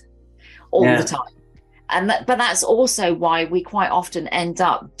us all the time. But that's also why we quite often end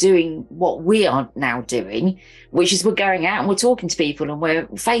up doing what we are now doing, which is we're going out and we're talking to people and we're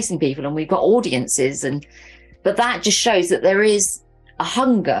facing people and we've got audiences. But that just shows that there is a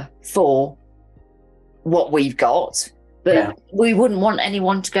hunger for what we've got, but we wouldn't want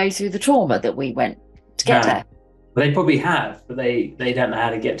anyone to go through the trauma that we went to get there. Well, they probably have, but they don't know how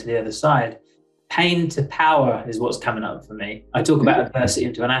to get to the other side. Pain to power is what's coming up for me. I talk about adversity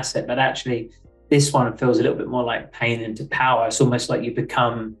into an asset, but actually this one feels a little bit more like pain into power. It's almost like you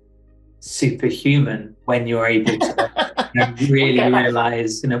become superhuman when you're able to really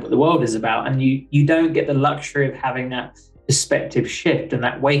realize what the world is about. And you don't get the luxury of having that perspective shift and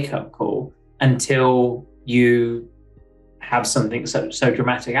that wake-up call until you have something so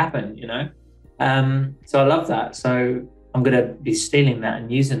dramatic happen, So I love that. So I'm going to be stealing that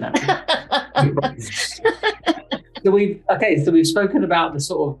and using that. So we've spoken about the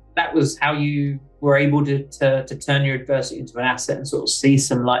sort of, that was how you were able to turn your adversity into an asset and sort of see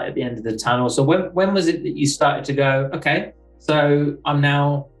some light at the end of the tunnel. So when was it that you started to go, okay, so I'm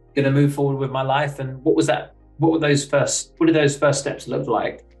now going to move forward with my life? And what was that? What did those first steps look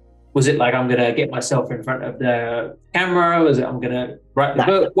like? Was it like, I'm going to get myself in front of the camera? Was it, I'm going to write the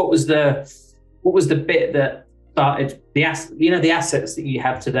book? What was the bit that started the assets that you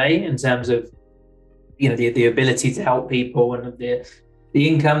have today in terms of, the ability to help people and the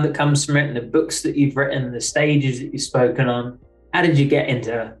income that comes from it and the books that you've written, the stages that you've spoken on? How did you get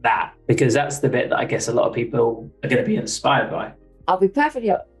into that? Because that's the bit that I guess a lot of people are going to be inspired by. I'll be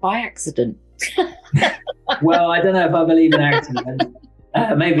perfectly by accident. Well, I don't know if I believe in accident.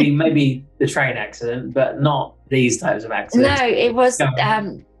 Maybe the train accident, but not these types of accidents. No, it was,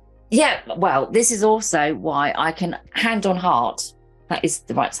 well, this is also why I can, hand on heart, that is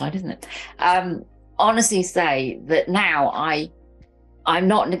the right side, isn't it? Honestly say that now I'm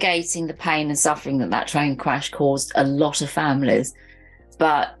not negating the pain and suffering that train crash caused a lot of families,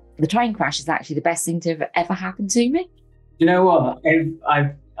 but the train crash is actually the best thing to have ever happened to me. You know what?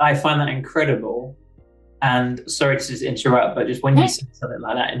 I find that incredible. And sorry to just interrupt, but just when you say something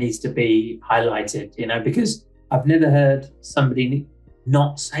like that, it needs to be highlighted, because I've never heard somebody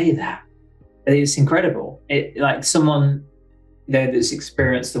not say that. It's incredible. It, like someone, that's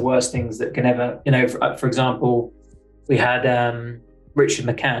experienced the worst things that can ever, for example, we had Richard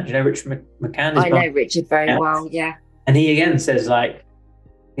McCann. Do you know Richard McCann? I know Richard very well, yeah. And he again says, like,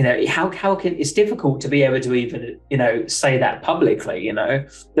 how can, it's difficult to be able to even, say that publicly,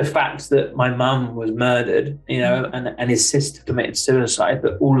 the fact that my mum was murdered, and his sister committed suicide,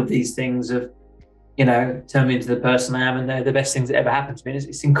 but all of these things have, turned me into the person I am, and they're the best things that ever happened to me. And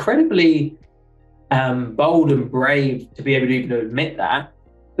it's incredibly bold and brave to be able to even admit that,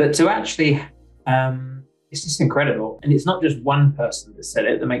 but to actually, it's just incredible. And it's not just one person that said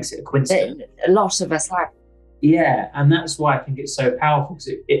it that makes it a coincidence. A lot of us have. Yeah, and that's why I think it's so powerful, because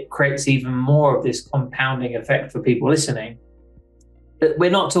it creates even more of this compounding effect for people listening. But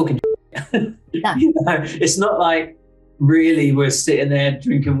we're not talking. No. It's not like really we're sitting there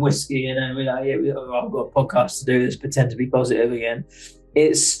drinking whiskey and then we're like, I've got a podcast to do, let's pretend to be positive again.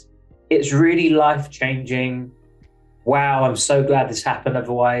 It's really life-changing. Wow, I'm so glad this happened.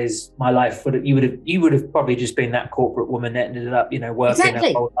 Otherwise, my life you would have probably just been that corporate woman that ended up, working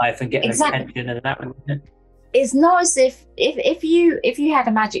her whole life and getting a pension and that. It's not as if you had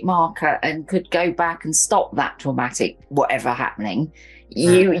a magic marker and could go back and stop that traumatic whatever happening,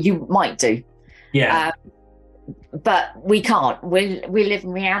 you might do. Yeah. But we can't. We live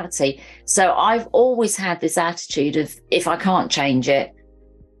in reality. So I've always had this attitude of, if I can't change it,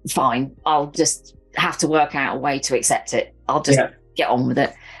 fine, I'll just have to work out a way to accept it. I'll just get on with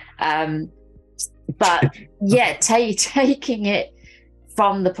it. But yeah, taking it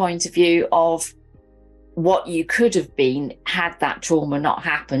from the point of view of what you could have been had that trauma not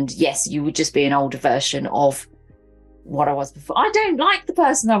happened. Yes, you would just be an older version of what I was before. I don't like the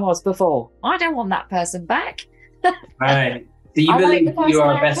person I was before. I don't want that person back. Right. Do you believe you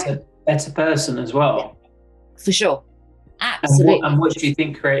are a better person as well? Yeah, for sure. Absolutely. And what do you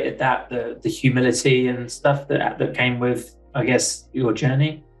think created that, the humility and stuff that came with, I guess, your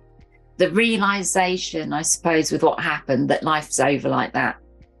journey? The realization, I suppose, with what happened, that life's over like that.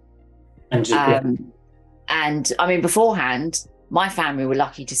 And I mean, beforehand, my family were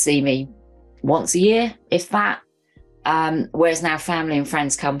lucky to see me once a year, if that. Whereas now family and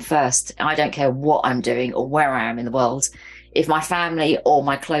friends come first. I don't care what I'm doing or where I am in the world. If my family or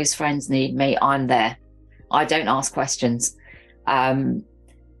my close friends need me, I'm there. I don't ask questions.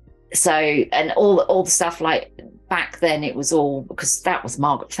 So, and all the stuff, like back then, it was all, because that was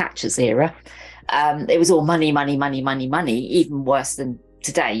Margaret Thatcher's era. It was all money, money, money, money, money. Even worse than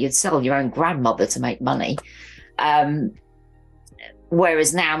today, you'd sell your own grandmother to make money.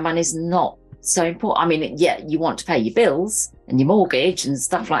 Whereas now money's not so important. I mean, yeah, you want to pay your bills and your mortgage and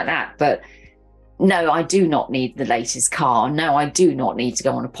stuff like that, but no, I do not need the latest car. No, I do not need to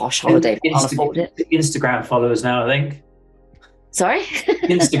go on a posh holiday. I'll afford it. Instagram followers now, I think. Sorry?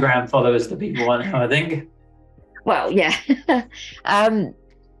 Instagram followers, the people want now, I think. Well, yeah.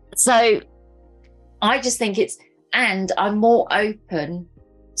 So I just think and I'm more open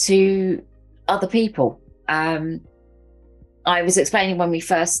to other people. I was explaining when we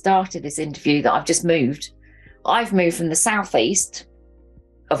first started this interview that I've just moved. I've moved from the southeast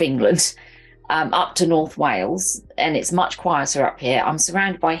of England up to North Wales, and it's much quieter up here. I'm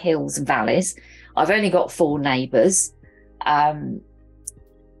surrounded by hills and valleys. I've only got 4 neighbours. Let's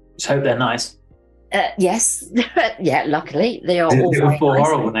hope they're nice. Yes. Yeah, luckily. They are all very 4 nice.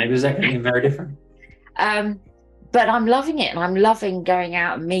 Horrible neighbours, that can be very different. But I'm loving it, and I'm loving going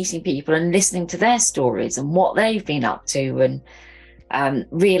out and meeting people and listening to their stories and what they've been up to, and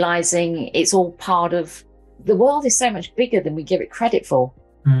realising it's all part of the world is so much bigger than we give it credit for.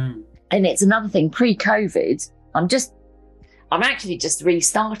 And it's another thing, pre-COVID, I'm actually just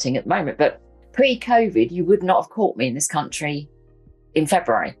restarting at the moment, but pre-COVID, you would not have caught me in this country in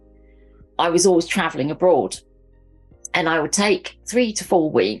February. I was always travelling abroad, and I would take 3 to 4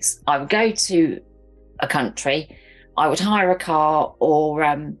 weeks. I would go to a country, I would hire a car, or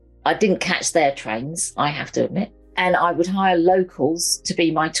I didn't catch their trains, I have to admit, and I would hire locals to be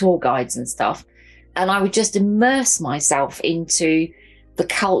my tour guides and stuff, and I would just immerse myself into the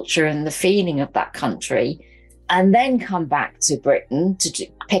culture and the feeling of that country, and then come back to Britain to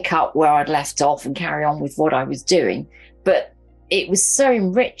pick up where I'd left off and carry on with what I was doing. But it was so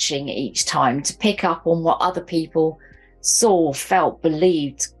enriching each time to pick up on what other people saw, felt,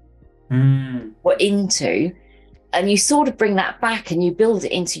 believed, were into, and you sort of bring that back and you build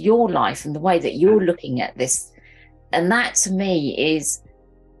it into your life and the way that you're looking at this. And that, to me,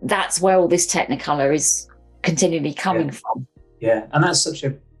 that's where all this Technicolor is continually coming from. Yeah, and that's such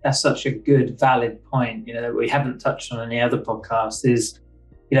a good, valid point, that we haven't touched on any other podcast is,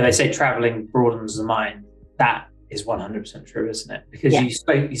 they say traveling broadens the mind. That is 100% true, isn't it? Because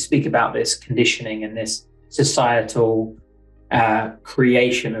you speak about this conditioning and this societal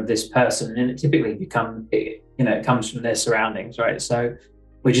creation of this person, and it typically it comes from their surroundings, right? So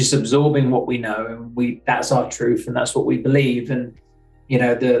we're just absorbing what we know, and that's our truth, and that's what we believe. And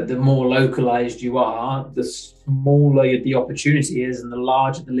the more localized you are, the smaller the opportunity is and the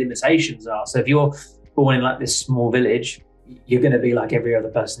larger the limitations are. So if you're born in like this small village, you're going to be like every other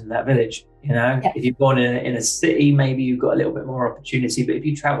person in that village. If you're born in a city, maybe you've got a little bit more opportunity. But if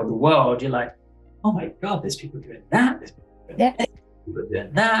you travel the world, you're like, oh my God, there's people doing that. There's people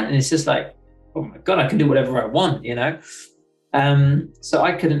doing that. And it's just like, oh my God, I can do whatever I want, So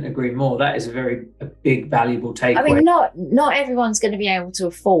I couldn't agree more. That is a big, valuable takeaway. I mean, not everyone's going to be able to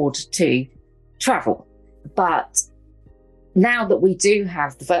afford to travel, but now that we do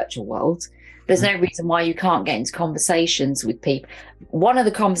have the virtual world, there's no reason why you can't get into conversations with people. One of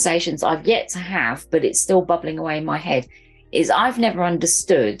the conversations I've yet to have, but it's still bubbling away in my head, is I've never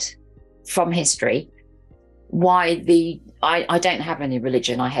understood from history why I don't have any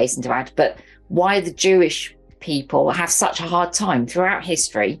religion, I hasten to add, but why the Jewish people have such a hard time throughout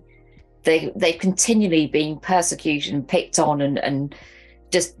history. They've continually been persecuted and picked on and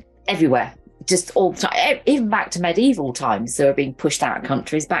just everywhere, just all the time, even back to medieval times. They were being pushed out of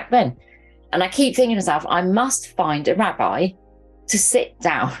countries back then. And I keep thinking to myself, I must find a rabbi to sit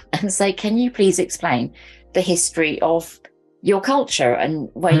down and say, can you please explain the history of your culture and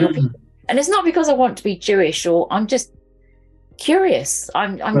where your people. And it's not because I want to be Jewish, or I'm just curious.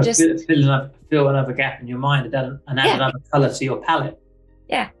 I'm just fill another gap in your mind and add another colour to your palette.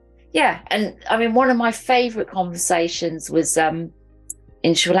 Yeah. And I mean, one of my favourite conversations was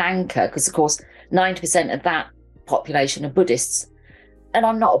in Sri Lanka, because of course 90% of that population are Buddhists. And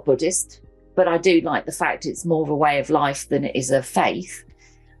I'm not a Buddhist, but I do like the fact it's more of a way of life than it is a faith.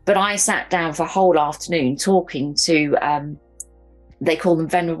 But I sat down for a whole afternoon talking to, they call them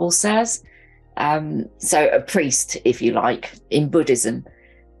venerable sirs, so a priest, if you like, in Buddhism,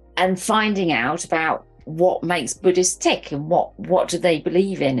 and finding out about what makes Buddhists tick and what do they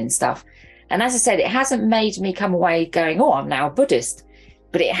believe in and stuff. And as I said, it hasn't made me come away going, oh, I'm now a Buddhist,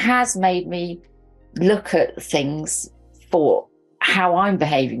 but it has made me look at things for how I'm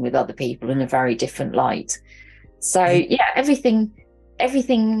behaving with other people in a very different light. So yeah,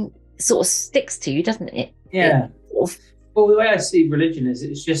 everything sort of sticks to you, doesn't it? Yeah. Well, the way I see religion is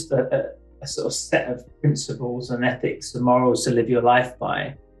it's just a sort of set of principles and ethics and morals to live your life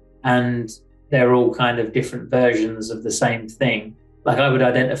by. And they're all kind of different versions of the same thing. Like I would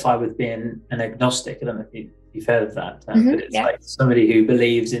identify with being an agnostic. I don't know if you've heard of that term, but it's like somebody who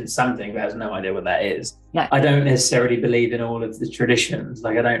believes in something but has no idea what that is. No. I don't necessarily believe in all of the traditions.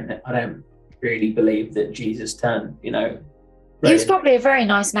 Like I don't really believe that Jesus turned, He was probably a very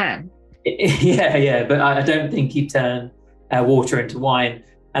nice man. Yeah, but I don't think he turned water into wine.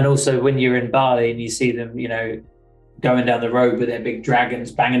 And also when you're in Bali and you see them, going down the road with their big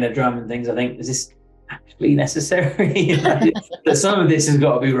dragons banging their drum and things, I think, is this actually necessary? That some of this has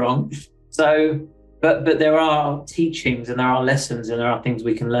got to be wrong. So, but there are teachings and there are lessons and there are things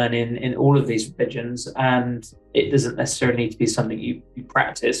we can learn in all of these religions. And it doesn't necessarily need to be something you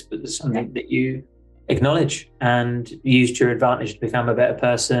practice, but there's something that you acknowledge and use to your advantage to become a better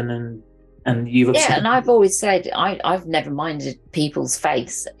person. And you've and I've always said I've never minded people's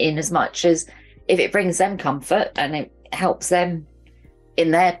faiths in as much as if it brings them comfort and it helps them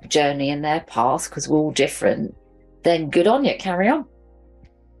in their journey and their path, because we're all different, then good on you, carry on.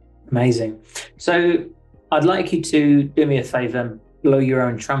 Amazing. So I'd like you to do me a favor and blow your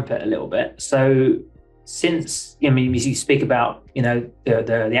own trumpet a little bit. So since you speak about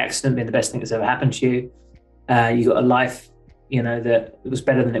the accident being the best thing that's ever happened to you, you got a life that was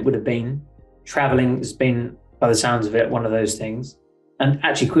better than it would have been. Traveling has been, by the sounds of it, one of those things. And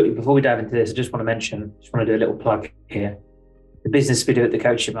actually, quickly before we dive into this, I just want to do a little plug here. The business we do at the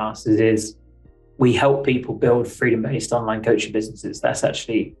Coaching Masters is we help people build freedom-based online coaching businesses. That's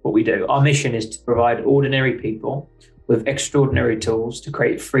actually what we do. Our mission is to provide ordinary people with extraordinary tools to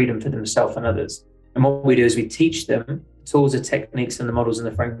create freedom for themselves and others. And what we do is we teach them tools, the techniques and the models and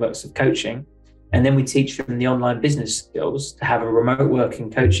the frameworks of coaching. And then we teach them the online business skills to have a remote working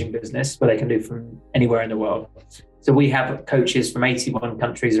coaching business where they can do from anywhere in the world. So we have coaches from 81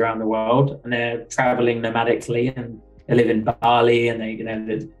 countries around the world, and they're traveling nomadically, and they live in Bali, and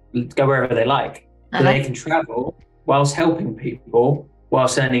they go wherever they like. So they can travel whilst helping people,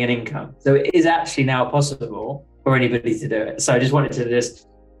 whilst earning an income. So it is actually now possible for anybody to do it. So I just wanted to just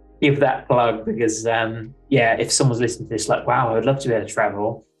give that plug because, if someone's listening to this, like, wow, I would love to be able to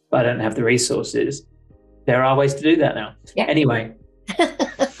travel, but I don't have the resources. There are ways to do that now. Yeah. Anyway,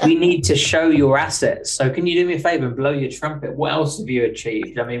 we need to show your assets. So can you do me a favor and blow your trumpet? What else have you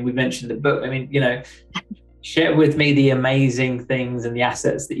achieved? I mean, we mentioned the book. I mean, share with me the amazing things and the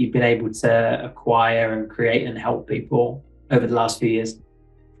assets that you've been able to acquire and create and help people over the last few years.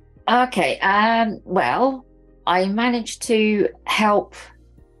 Okay. Well, I managed to help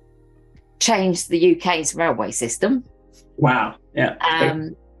change the UK's railway system. Wow. Yeah.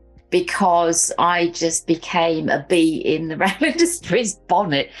 Because I just became a bee in the rail industry's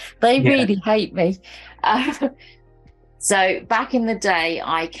bonnet. They really hate me. So back in the day,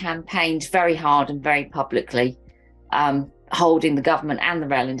 I campaigned very hard and very publicly, holding the government and the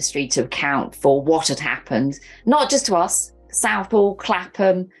rail industry to account for what had happened, not just to us, Southall,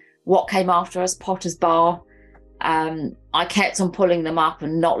 Clapham, what came after us, Potter's Bar. I kept on pulling them up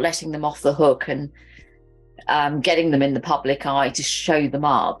and not letting them off the hook and getting them in the public eye to show them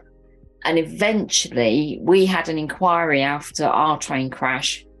up. And eventually we had an inquiry after our train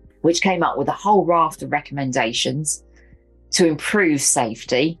crash, which came up with a whole raft of recommendations to improve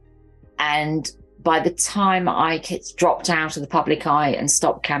safety. And by the time I dropped out of the public eye and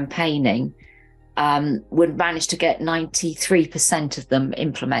stopped campaigning, we'd managed to get 93% of them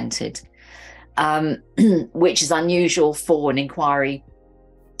implemented, which is unusual for an inquiry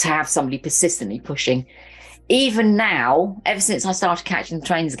to have somebody persistently pushing. Even now, ever since I started catching the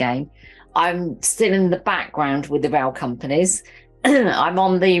trains again, I'm still in the background with the rail companies. I'm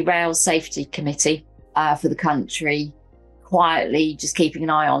on the rail safety committee for the country quietly just keeping an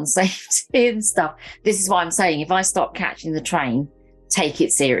eye on safety and stuff. This is why I'm saying, if I stop catching the train, take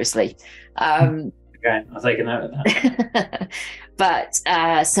it seriously. Okay, I'll take a note of that. But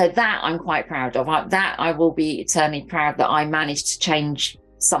so that I'm quite proud of. That I will be eternally proud that I managed to change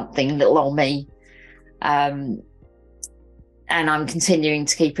something, little old me. And I'm continuing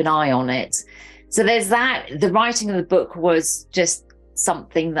to keep an eye on it. So there's that. The writing of the book was just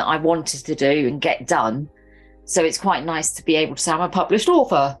something that I wanted to do and get done. So it's quite nice to be able to say I'm a published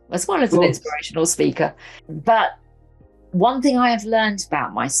author as well as an inspirational speaker. But one thing I have learned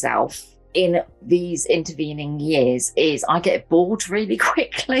about myself in these intervening years is I get bored really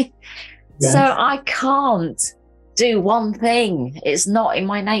quickly. Yes. So I can't do one thing. It's not in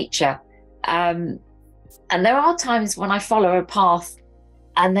my nature. And there are times when I follow a path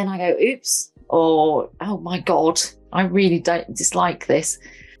and then I go, oops, or, oh my God, I really don't dislike this.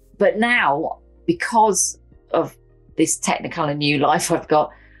 But now, because of this technical and new life I've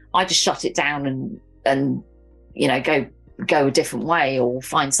got, I just shut it down and you know, go a different way or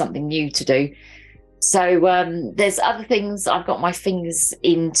find something new to do. So there's other things I've got my fingers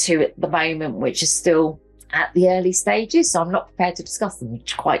into at the moment, which are still at the early stages. So I'm not prepared to discuss them,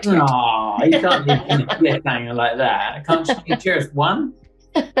 which is quite good. Oh, you can't leave in a cliffhanger like that. Can't you just one?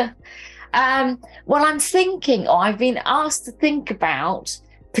 Well, I'm thinking, or I've been asked to think about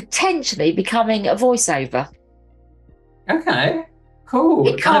potentially becoming a voiceover. Okay, cool.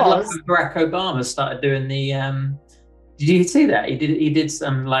 Because kind of like Barack Obama started doing the did you see that? He did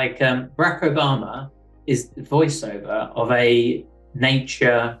some like Barack Obama is the voiceover of a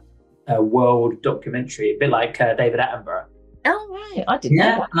nature world documentary, a bit like David Attenborough. Oh right, I didn't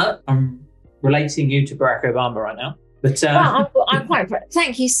know that. I'm relating you to Barack Obama right now. But well, I'm quite.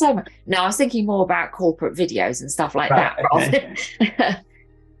 Thank you so much. No, I was thinking more about corporate videos and stuff like that. Okay.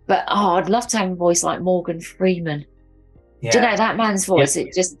 But I'd love to have a voice like Morgan Freeman. Yeah. Do you know that man's voice? Yeah.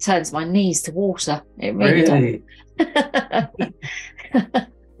 It just turns my knees to water. It really does.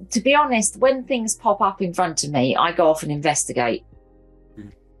 To be honest, when things pop up in front of me, I go off and investigate.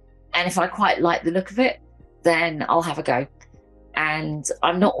 And if I quite like the look of it, then I'll have a go. And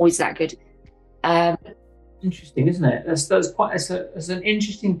I'm not always that good. Interesting, isn't it? That's quite it's an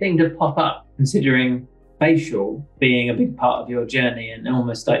interesting thing to pop up, considering facial being a big part of your journey and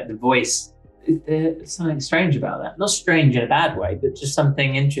almost like the voice. There's something strange about that. Not strange in a bad way, but just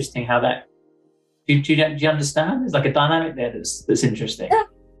something interesting. How that do you understand? There's like a dynamic there that's interesting.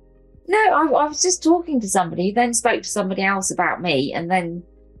 No, I was just talking to somebody, then spoke to somebody else about me, and then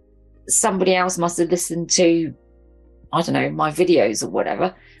somebody else must have listened to, I don't know, my videos or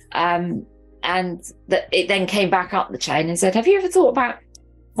whatever. And it then came back up the chain and said, have you ever thought about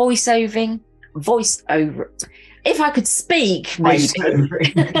voiceover? If I could speak, maybe.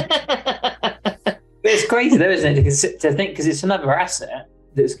 It's crazy though, isn't it? To think, because it's another asset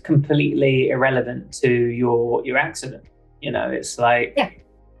that's completely irrelevant to your accident. You know, it's like,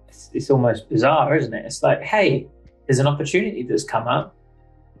 it's almost bizarre, isn't it? It's like, hey, there's an opportunity that's come up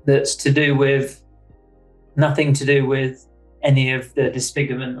that's to do with nothing to do with any of the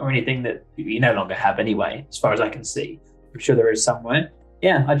disfigurement or anything that you no longer have anyway, as far as I can see. I'm sure there is somewhere.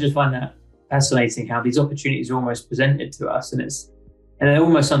 Yeah, I just find that fascinating how these opportunities are almost presented to us, and they're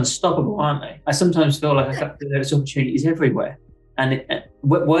almost unstoppable, aren't they? I sometimes feel like there's opportunities everywhere. And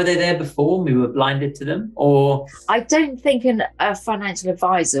were they there before and we were blinded to them? Or I don't think a financial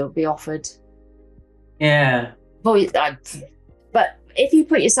advisor will be offered. Yeah. But if you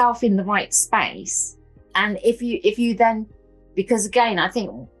put yourself in the right space, and if you then, because again, I think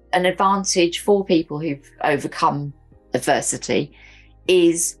an advantage for people who've overcome adversity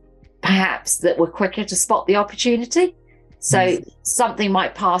is perhaps that we're quicker to spot the opportunity. So something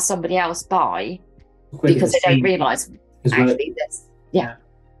might pass somebody else by because they don't realise actually this. Yeah.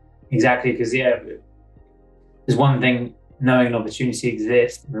 Exactly, because there's one thing knowing an opportunity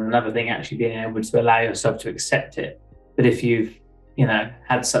exists, and another thing actually being able to allow yourself to accept it. But if you've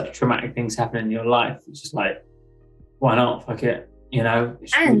had such traumatic things happen in your life, it's just like, why not? Fuck it,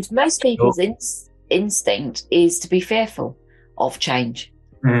 And most people's instinct is to be fearful of change.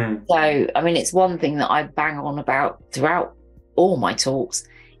 So, I mean, it's one thing that I bang on about throughout all my talks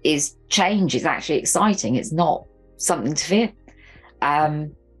is change is actually exciting. It's not something to fear.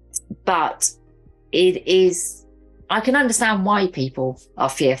 But it is, I can understand why people are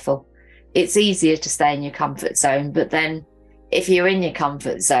fearful. It's easier to stay in your comfort zone, but then if you're in your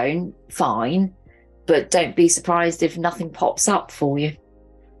comfort zone, fine, but don't be surprised if nothing pops up for you.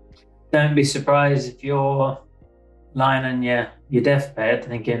 Don't be surprised if you're lying on your deathbed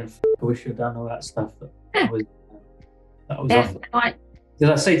thinking, I wish you'd done all that stuff. That was awful. Because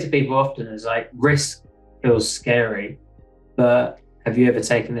I say to people often, is like, risk feels scary, but have you ever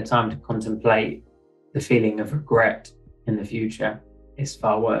taken the time to contemplate the feeling of regret in the future? It's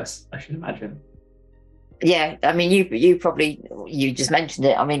far worse, I should imagine. Yeah, I mean, you just mentioned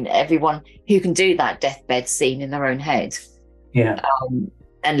it. I mean, everyone who can do that deathbed scene in their own head, Yeah.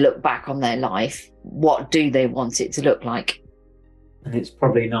 And look back on their life, what do they want it to look like? And it's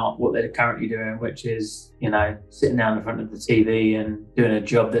probably not what they're currently doing, which is, sitting down in front of the TV and doing a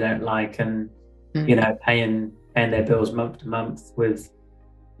job they don't like, and paying their bills month to month with,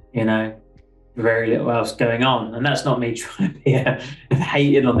 very little else going on. And that's not me trying to be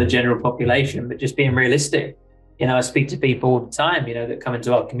hating on the general population, but just being realistic. I speak to people all the time, that come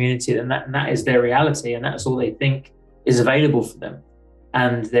into our community, and that is their reality, and that's all they think is available for them.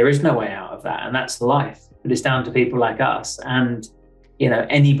 And there is no way out of that, and that's life. But it's down to people like us and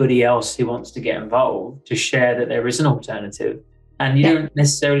anybody else who wants to get involved to share that there is an alternative. And you don't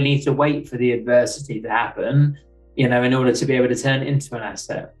necessarily need to wait for the adversity to happen, in order to be able to turn it into an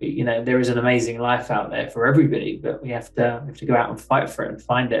asset. There is an amazing life out there for everybody, but we have to go out and fight for it and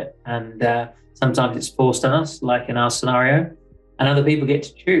find it. And sometimes it's forced on us, like in our scenario, and other people get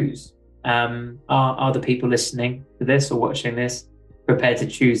to choose. Are the people listening to this or watching this prepared to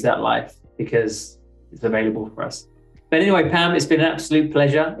choose that life because it's available for us? But anyway, Pam, it's been an absolute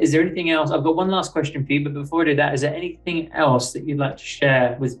pleasure. Is there anything else? I've got one last question for you, but before I do that, is there anything else that you'd like to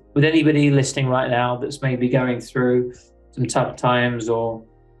share with anybody listening right now that's maybe going through some tough times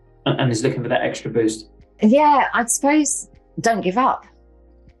and is looking for that extra boost? Yeah, I suppose don't give up.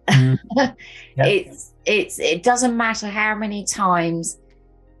 Yeah. It doesn't matter how many times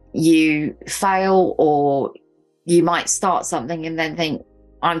you fail, or you might start something and then think,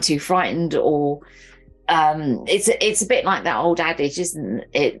 I'm too frightened, or it's a bit like that old adage, isn't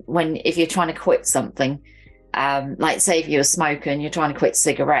it? If you're trying to quit something, like say if you're a smoker and you're trying to quit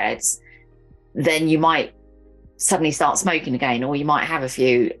cigarettes, then you might suddenly start smoking again, or you might have a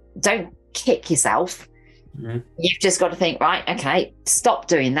few. Don't kick yourself. Mm-hmm. You've just got to think, right, okay, stop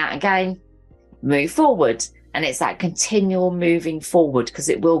doing that again, move forward. And it's that continual moving forward, because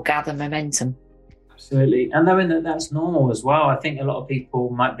it will gather momentum. Absolutely. And knowing that that's normal as well. I think a lot of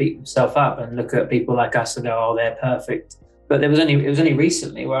people might beat themselves up and look at people like us and go, oh, they're perfect. But it was only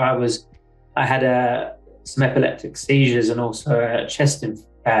recently where I had some epileptic seizures and also a chest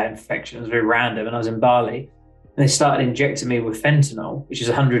infection. It was very random. And I was in Bali, and they started injecting me with fentanyl, which is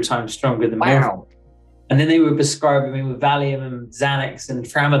 100 times stronger than morphine. And then they were prescribing me with Valium and Xanax and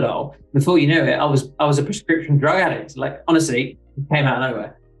Tramadol. Before you knew it, I was a prescription drug addict. Like, honestly, it came out of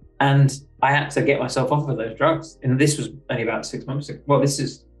nowhere. And I had to get myself off of those drugs. And this was only about 6 months ago. Well, this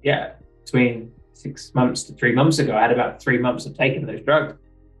is, between 6 months to 3 months ago. I had about 3 months of taking those drugs.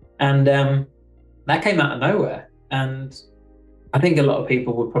 And that came out of nowhere. And I think a lot of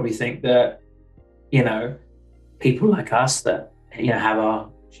people would probably think that, people like us that, have our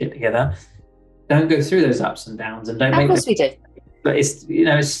shit together, don't go through those ups and downs and don't make. Of course we do. But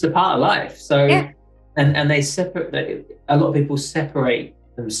it's a part of life. So, and they separate. A lot of people separate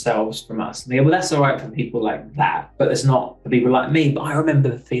themselves from us. And they go, well, that's all right for people like that, but it's not for people like me. But I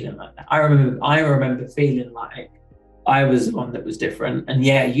remember feeling like that. I remember feeling like I was the one that was different. And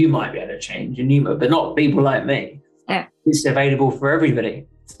you might be able to change, but not people like me. Yeah. It's available for everybody.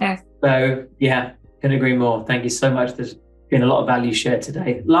 Yeah. So can agree more. Thank you so much. There's been a lot of value shared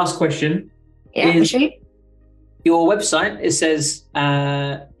today. Last question. Your website, it says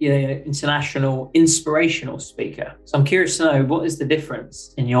international inspirational speaker. So I'm curious to know, what is the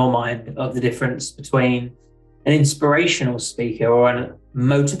difference in your mind of the difference between an inspirational speaker or a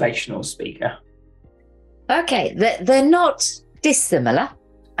motivational speaker? Okay, they're not dissimilar.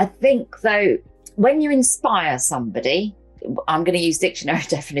 I think, though, when you inspire somebody, I'm going to use dictionary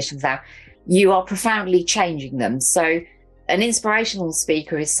definitions now, you are profoundly changing them. So an inspirational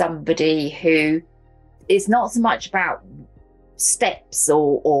speaker is somebody who is not so much about steps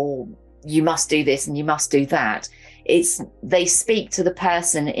or you must do this and you must do that. It's they speak to the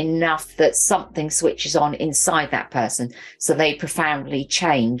person enough that something switches on inside that person, so they profoundly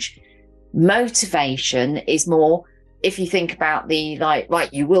change. Motivation is more, if you think about the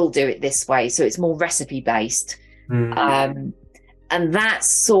right, you will do it this way, so it's more recipe based. And that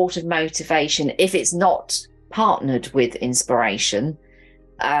sort of motivation, if it's not partnered with inspiration,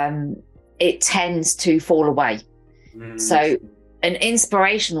 it tends to fall away. So an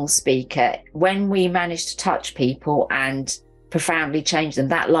inspirational speaker, when we manage to touch people and profoundly change them,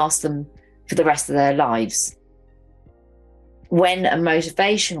 that lasts them for the rest of their lives. When a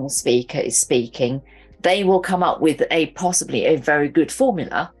motivational speaker is speaking, they will come up with possibly a very good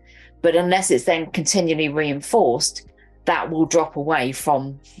formula, but unless it's then continually reinforced, that will drop away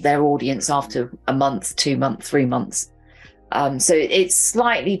from their audience after a month, 2 months, 3 months. So it's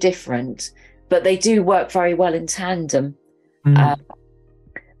slightly different, but they do work very well in tandem.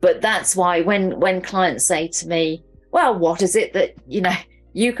 But that's why when clients say to me, well, what is it that,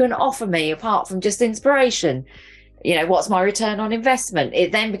 you can offer me apart from just inspiration? What's my return on investment?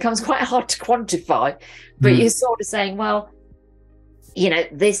 It then becomes quite hard to quantify, but you're sort of saying, well,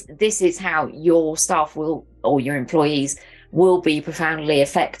 this is how your staff will, or your employees will be profoundly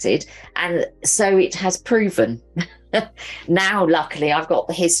affected. And so it has proven. Now, luckily, I've got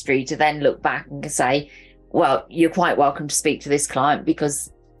the history to then look back and say, well, you're quite welcome to speak to this client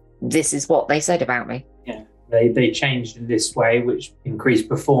because this is what they said about me. Yeah, they changed in this way, which increased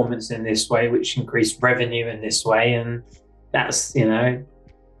performance in this way, which increased revenue in this way. And that's,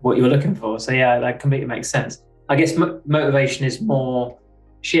 what you were looking for. So yeah, that completely makes sense. I guess motivation is more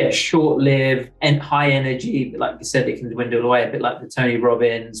short-lived and high energy. Like you said, it can dwindle away a bit like the Tony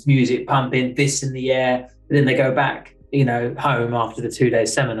Robbins, music pumping, fists in the air. But then they go back, home after the 2-day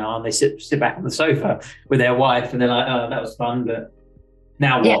seminar and they sit back on the sofa with their wife and they're like, oh, that was fun. But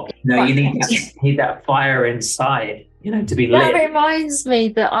now what? You need that fire inside, to be lit. That reminds me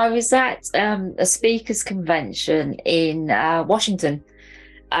that I was at a speakers convention in Washington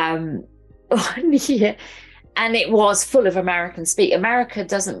one year, and it was full of American speakers. America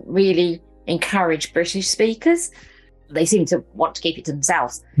doesn't really encourage British speakers. They seem to want to keep it to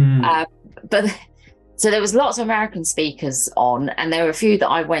themselves. But so there was lots of American speakers on, and there were a few that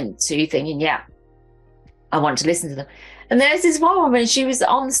I went to thinking, yeah, I want to listen to them. And there's this one woman, she was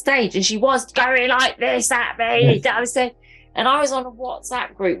on stage and she was going like this at me. And I was on a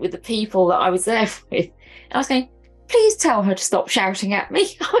WhatsApp group with the people that I was there with. And I was going, please tell her to stop shouting at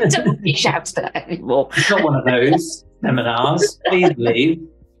me. I don't want to be shouted at anymore. It's not one of those seminars. Please leave.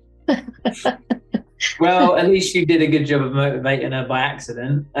 Well, at least you did a good job of motivating her by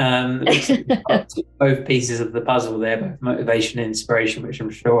accident. Both pieces of the puzzle there, both motivation and inspiration, which I'm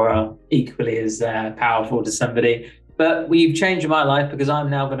sure are equally as powerful to somebody. But we've changed my life because I'm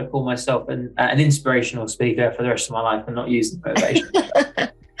now going to call myself an inspirational speaker for the rest of my life and not use the motivation.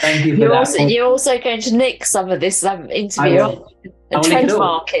 Thank you for that. You're also going to nick some of this interview and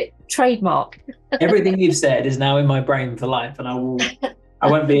trademark. Everything you've said is now in my brain for life, and I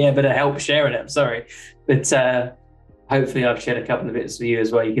won't be able to help sharing it. I'm sorry, but hopefully I've shared a couple of bits with you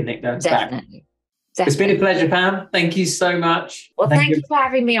as well. You can nick those back. It's been a pleasure, Pam. Thank you so much. Well, thank you for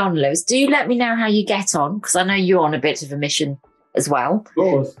having me on, Lewis. Do let me know how you get on, because I know you're on a bit of a mission as well. Of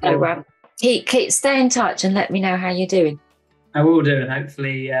course. So stay in touch and let me know how you're doing. I will do, and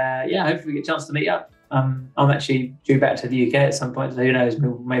hopefully, hopefully we get a chance to meet up. I'm actually due back to the UK at some point, so who knows?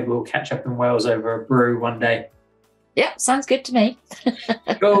 Maybe we'll catch up in Wales over a brew one day. Yep, sounds good to me.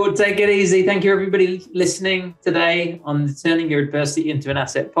 Cool, take it easy. Thank you, everybody listening today on the Turning Your Adversity into an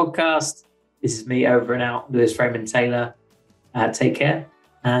Asset podcast. This is me over and out, Lewis Raymond Taylor. Take care.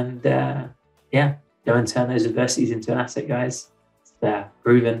 And go and turn those adversities into an asset, guys. It's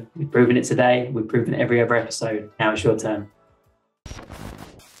proven. We've proven it today. We've proven it every other episode. Now it's your turn.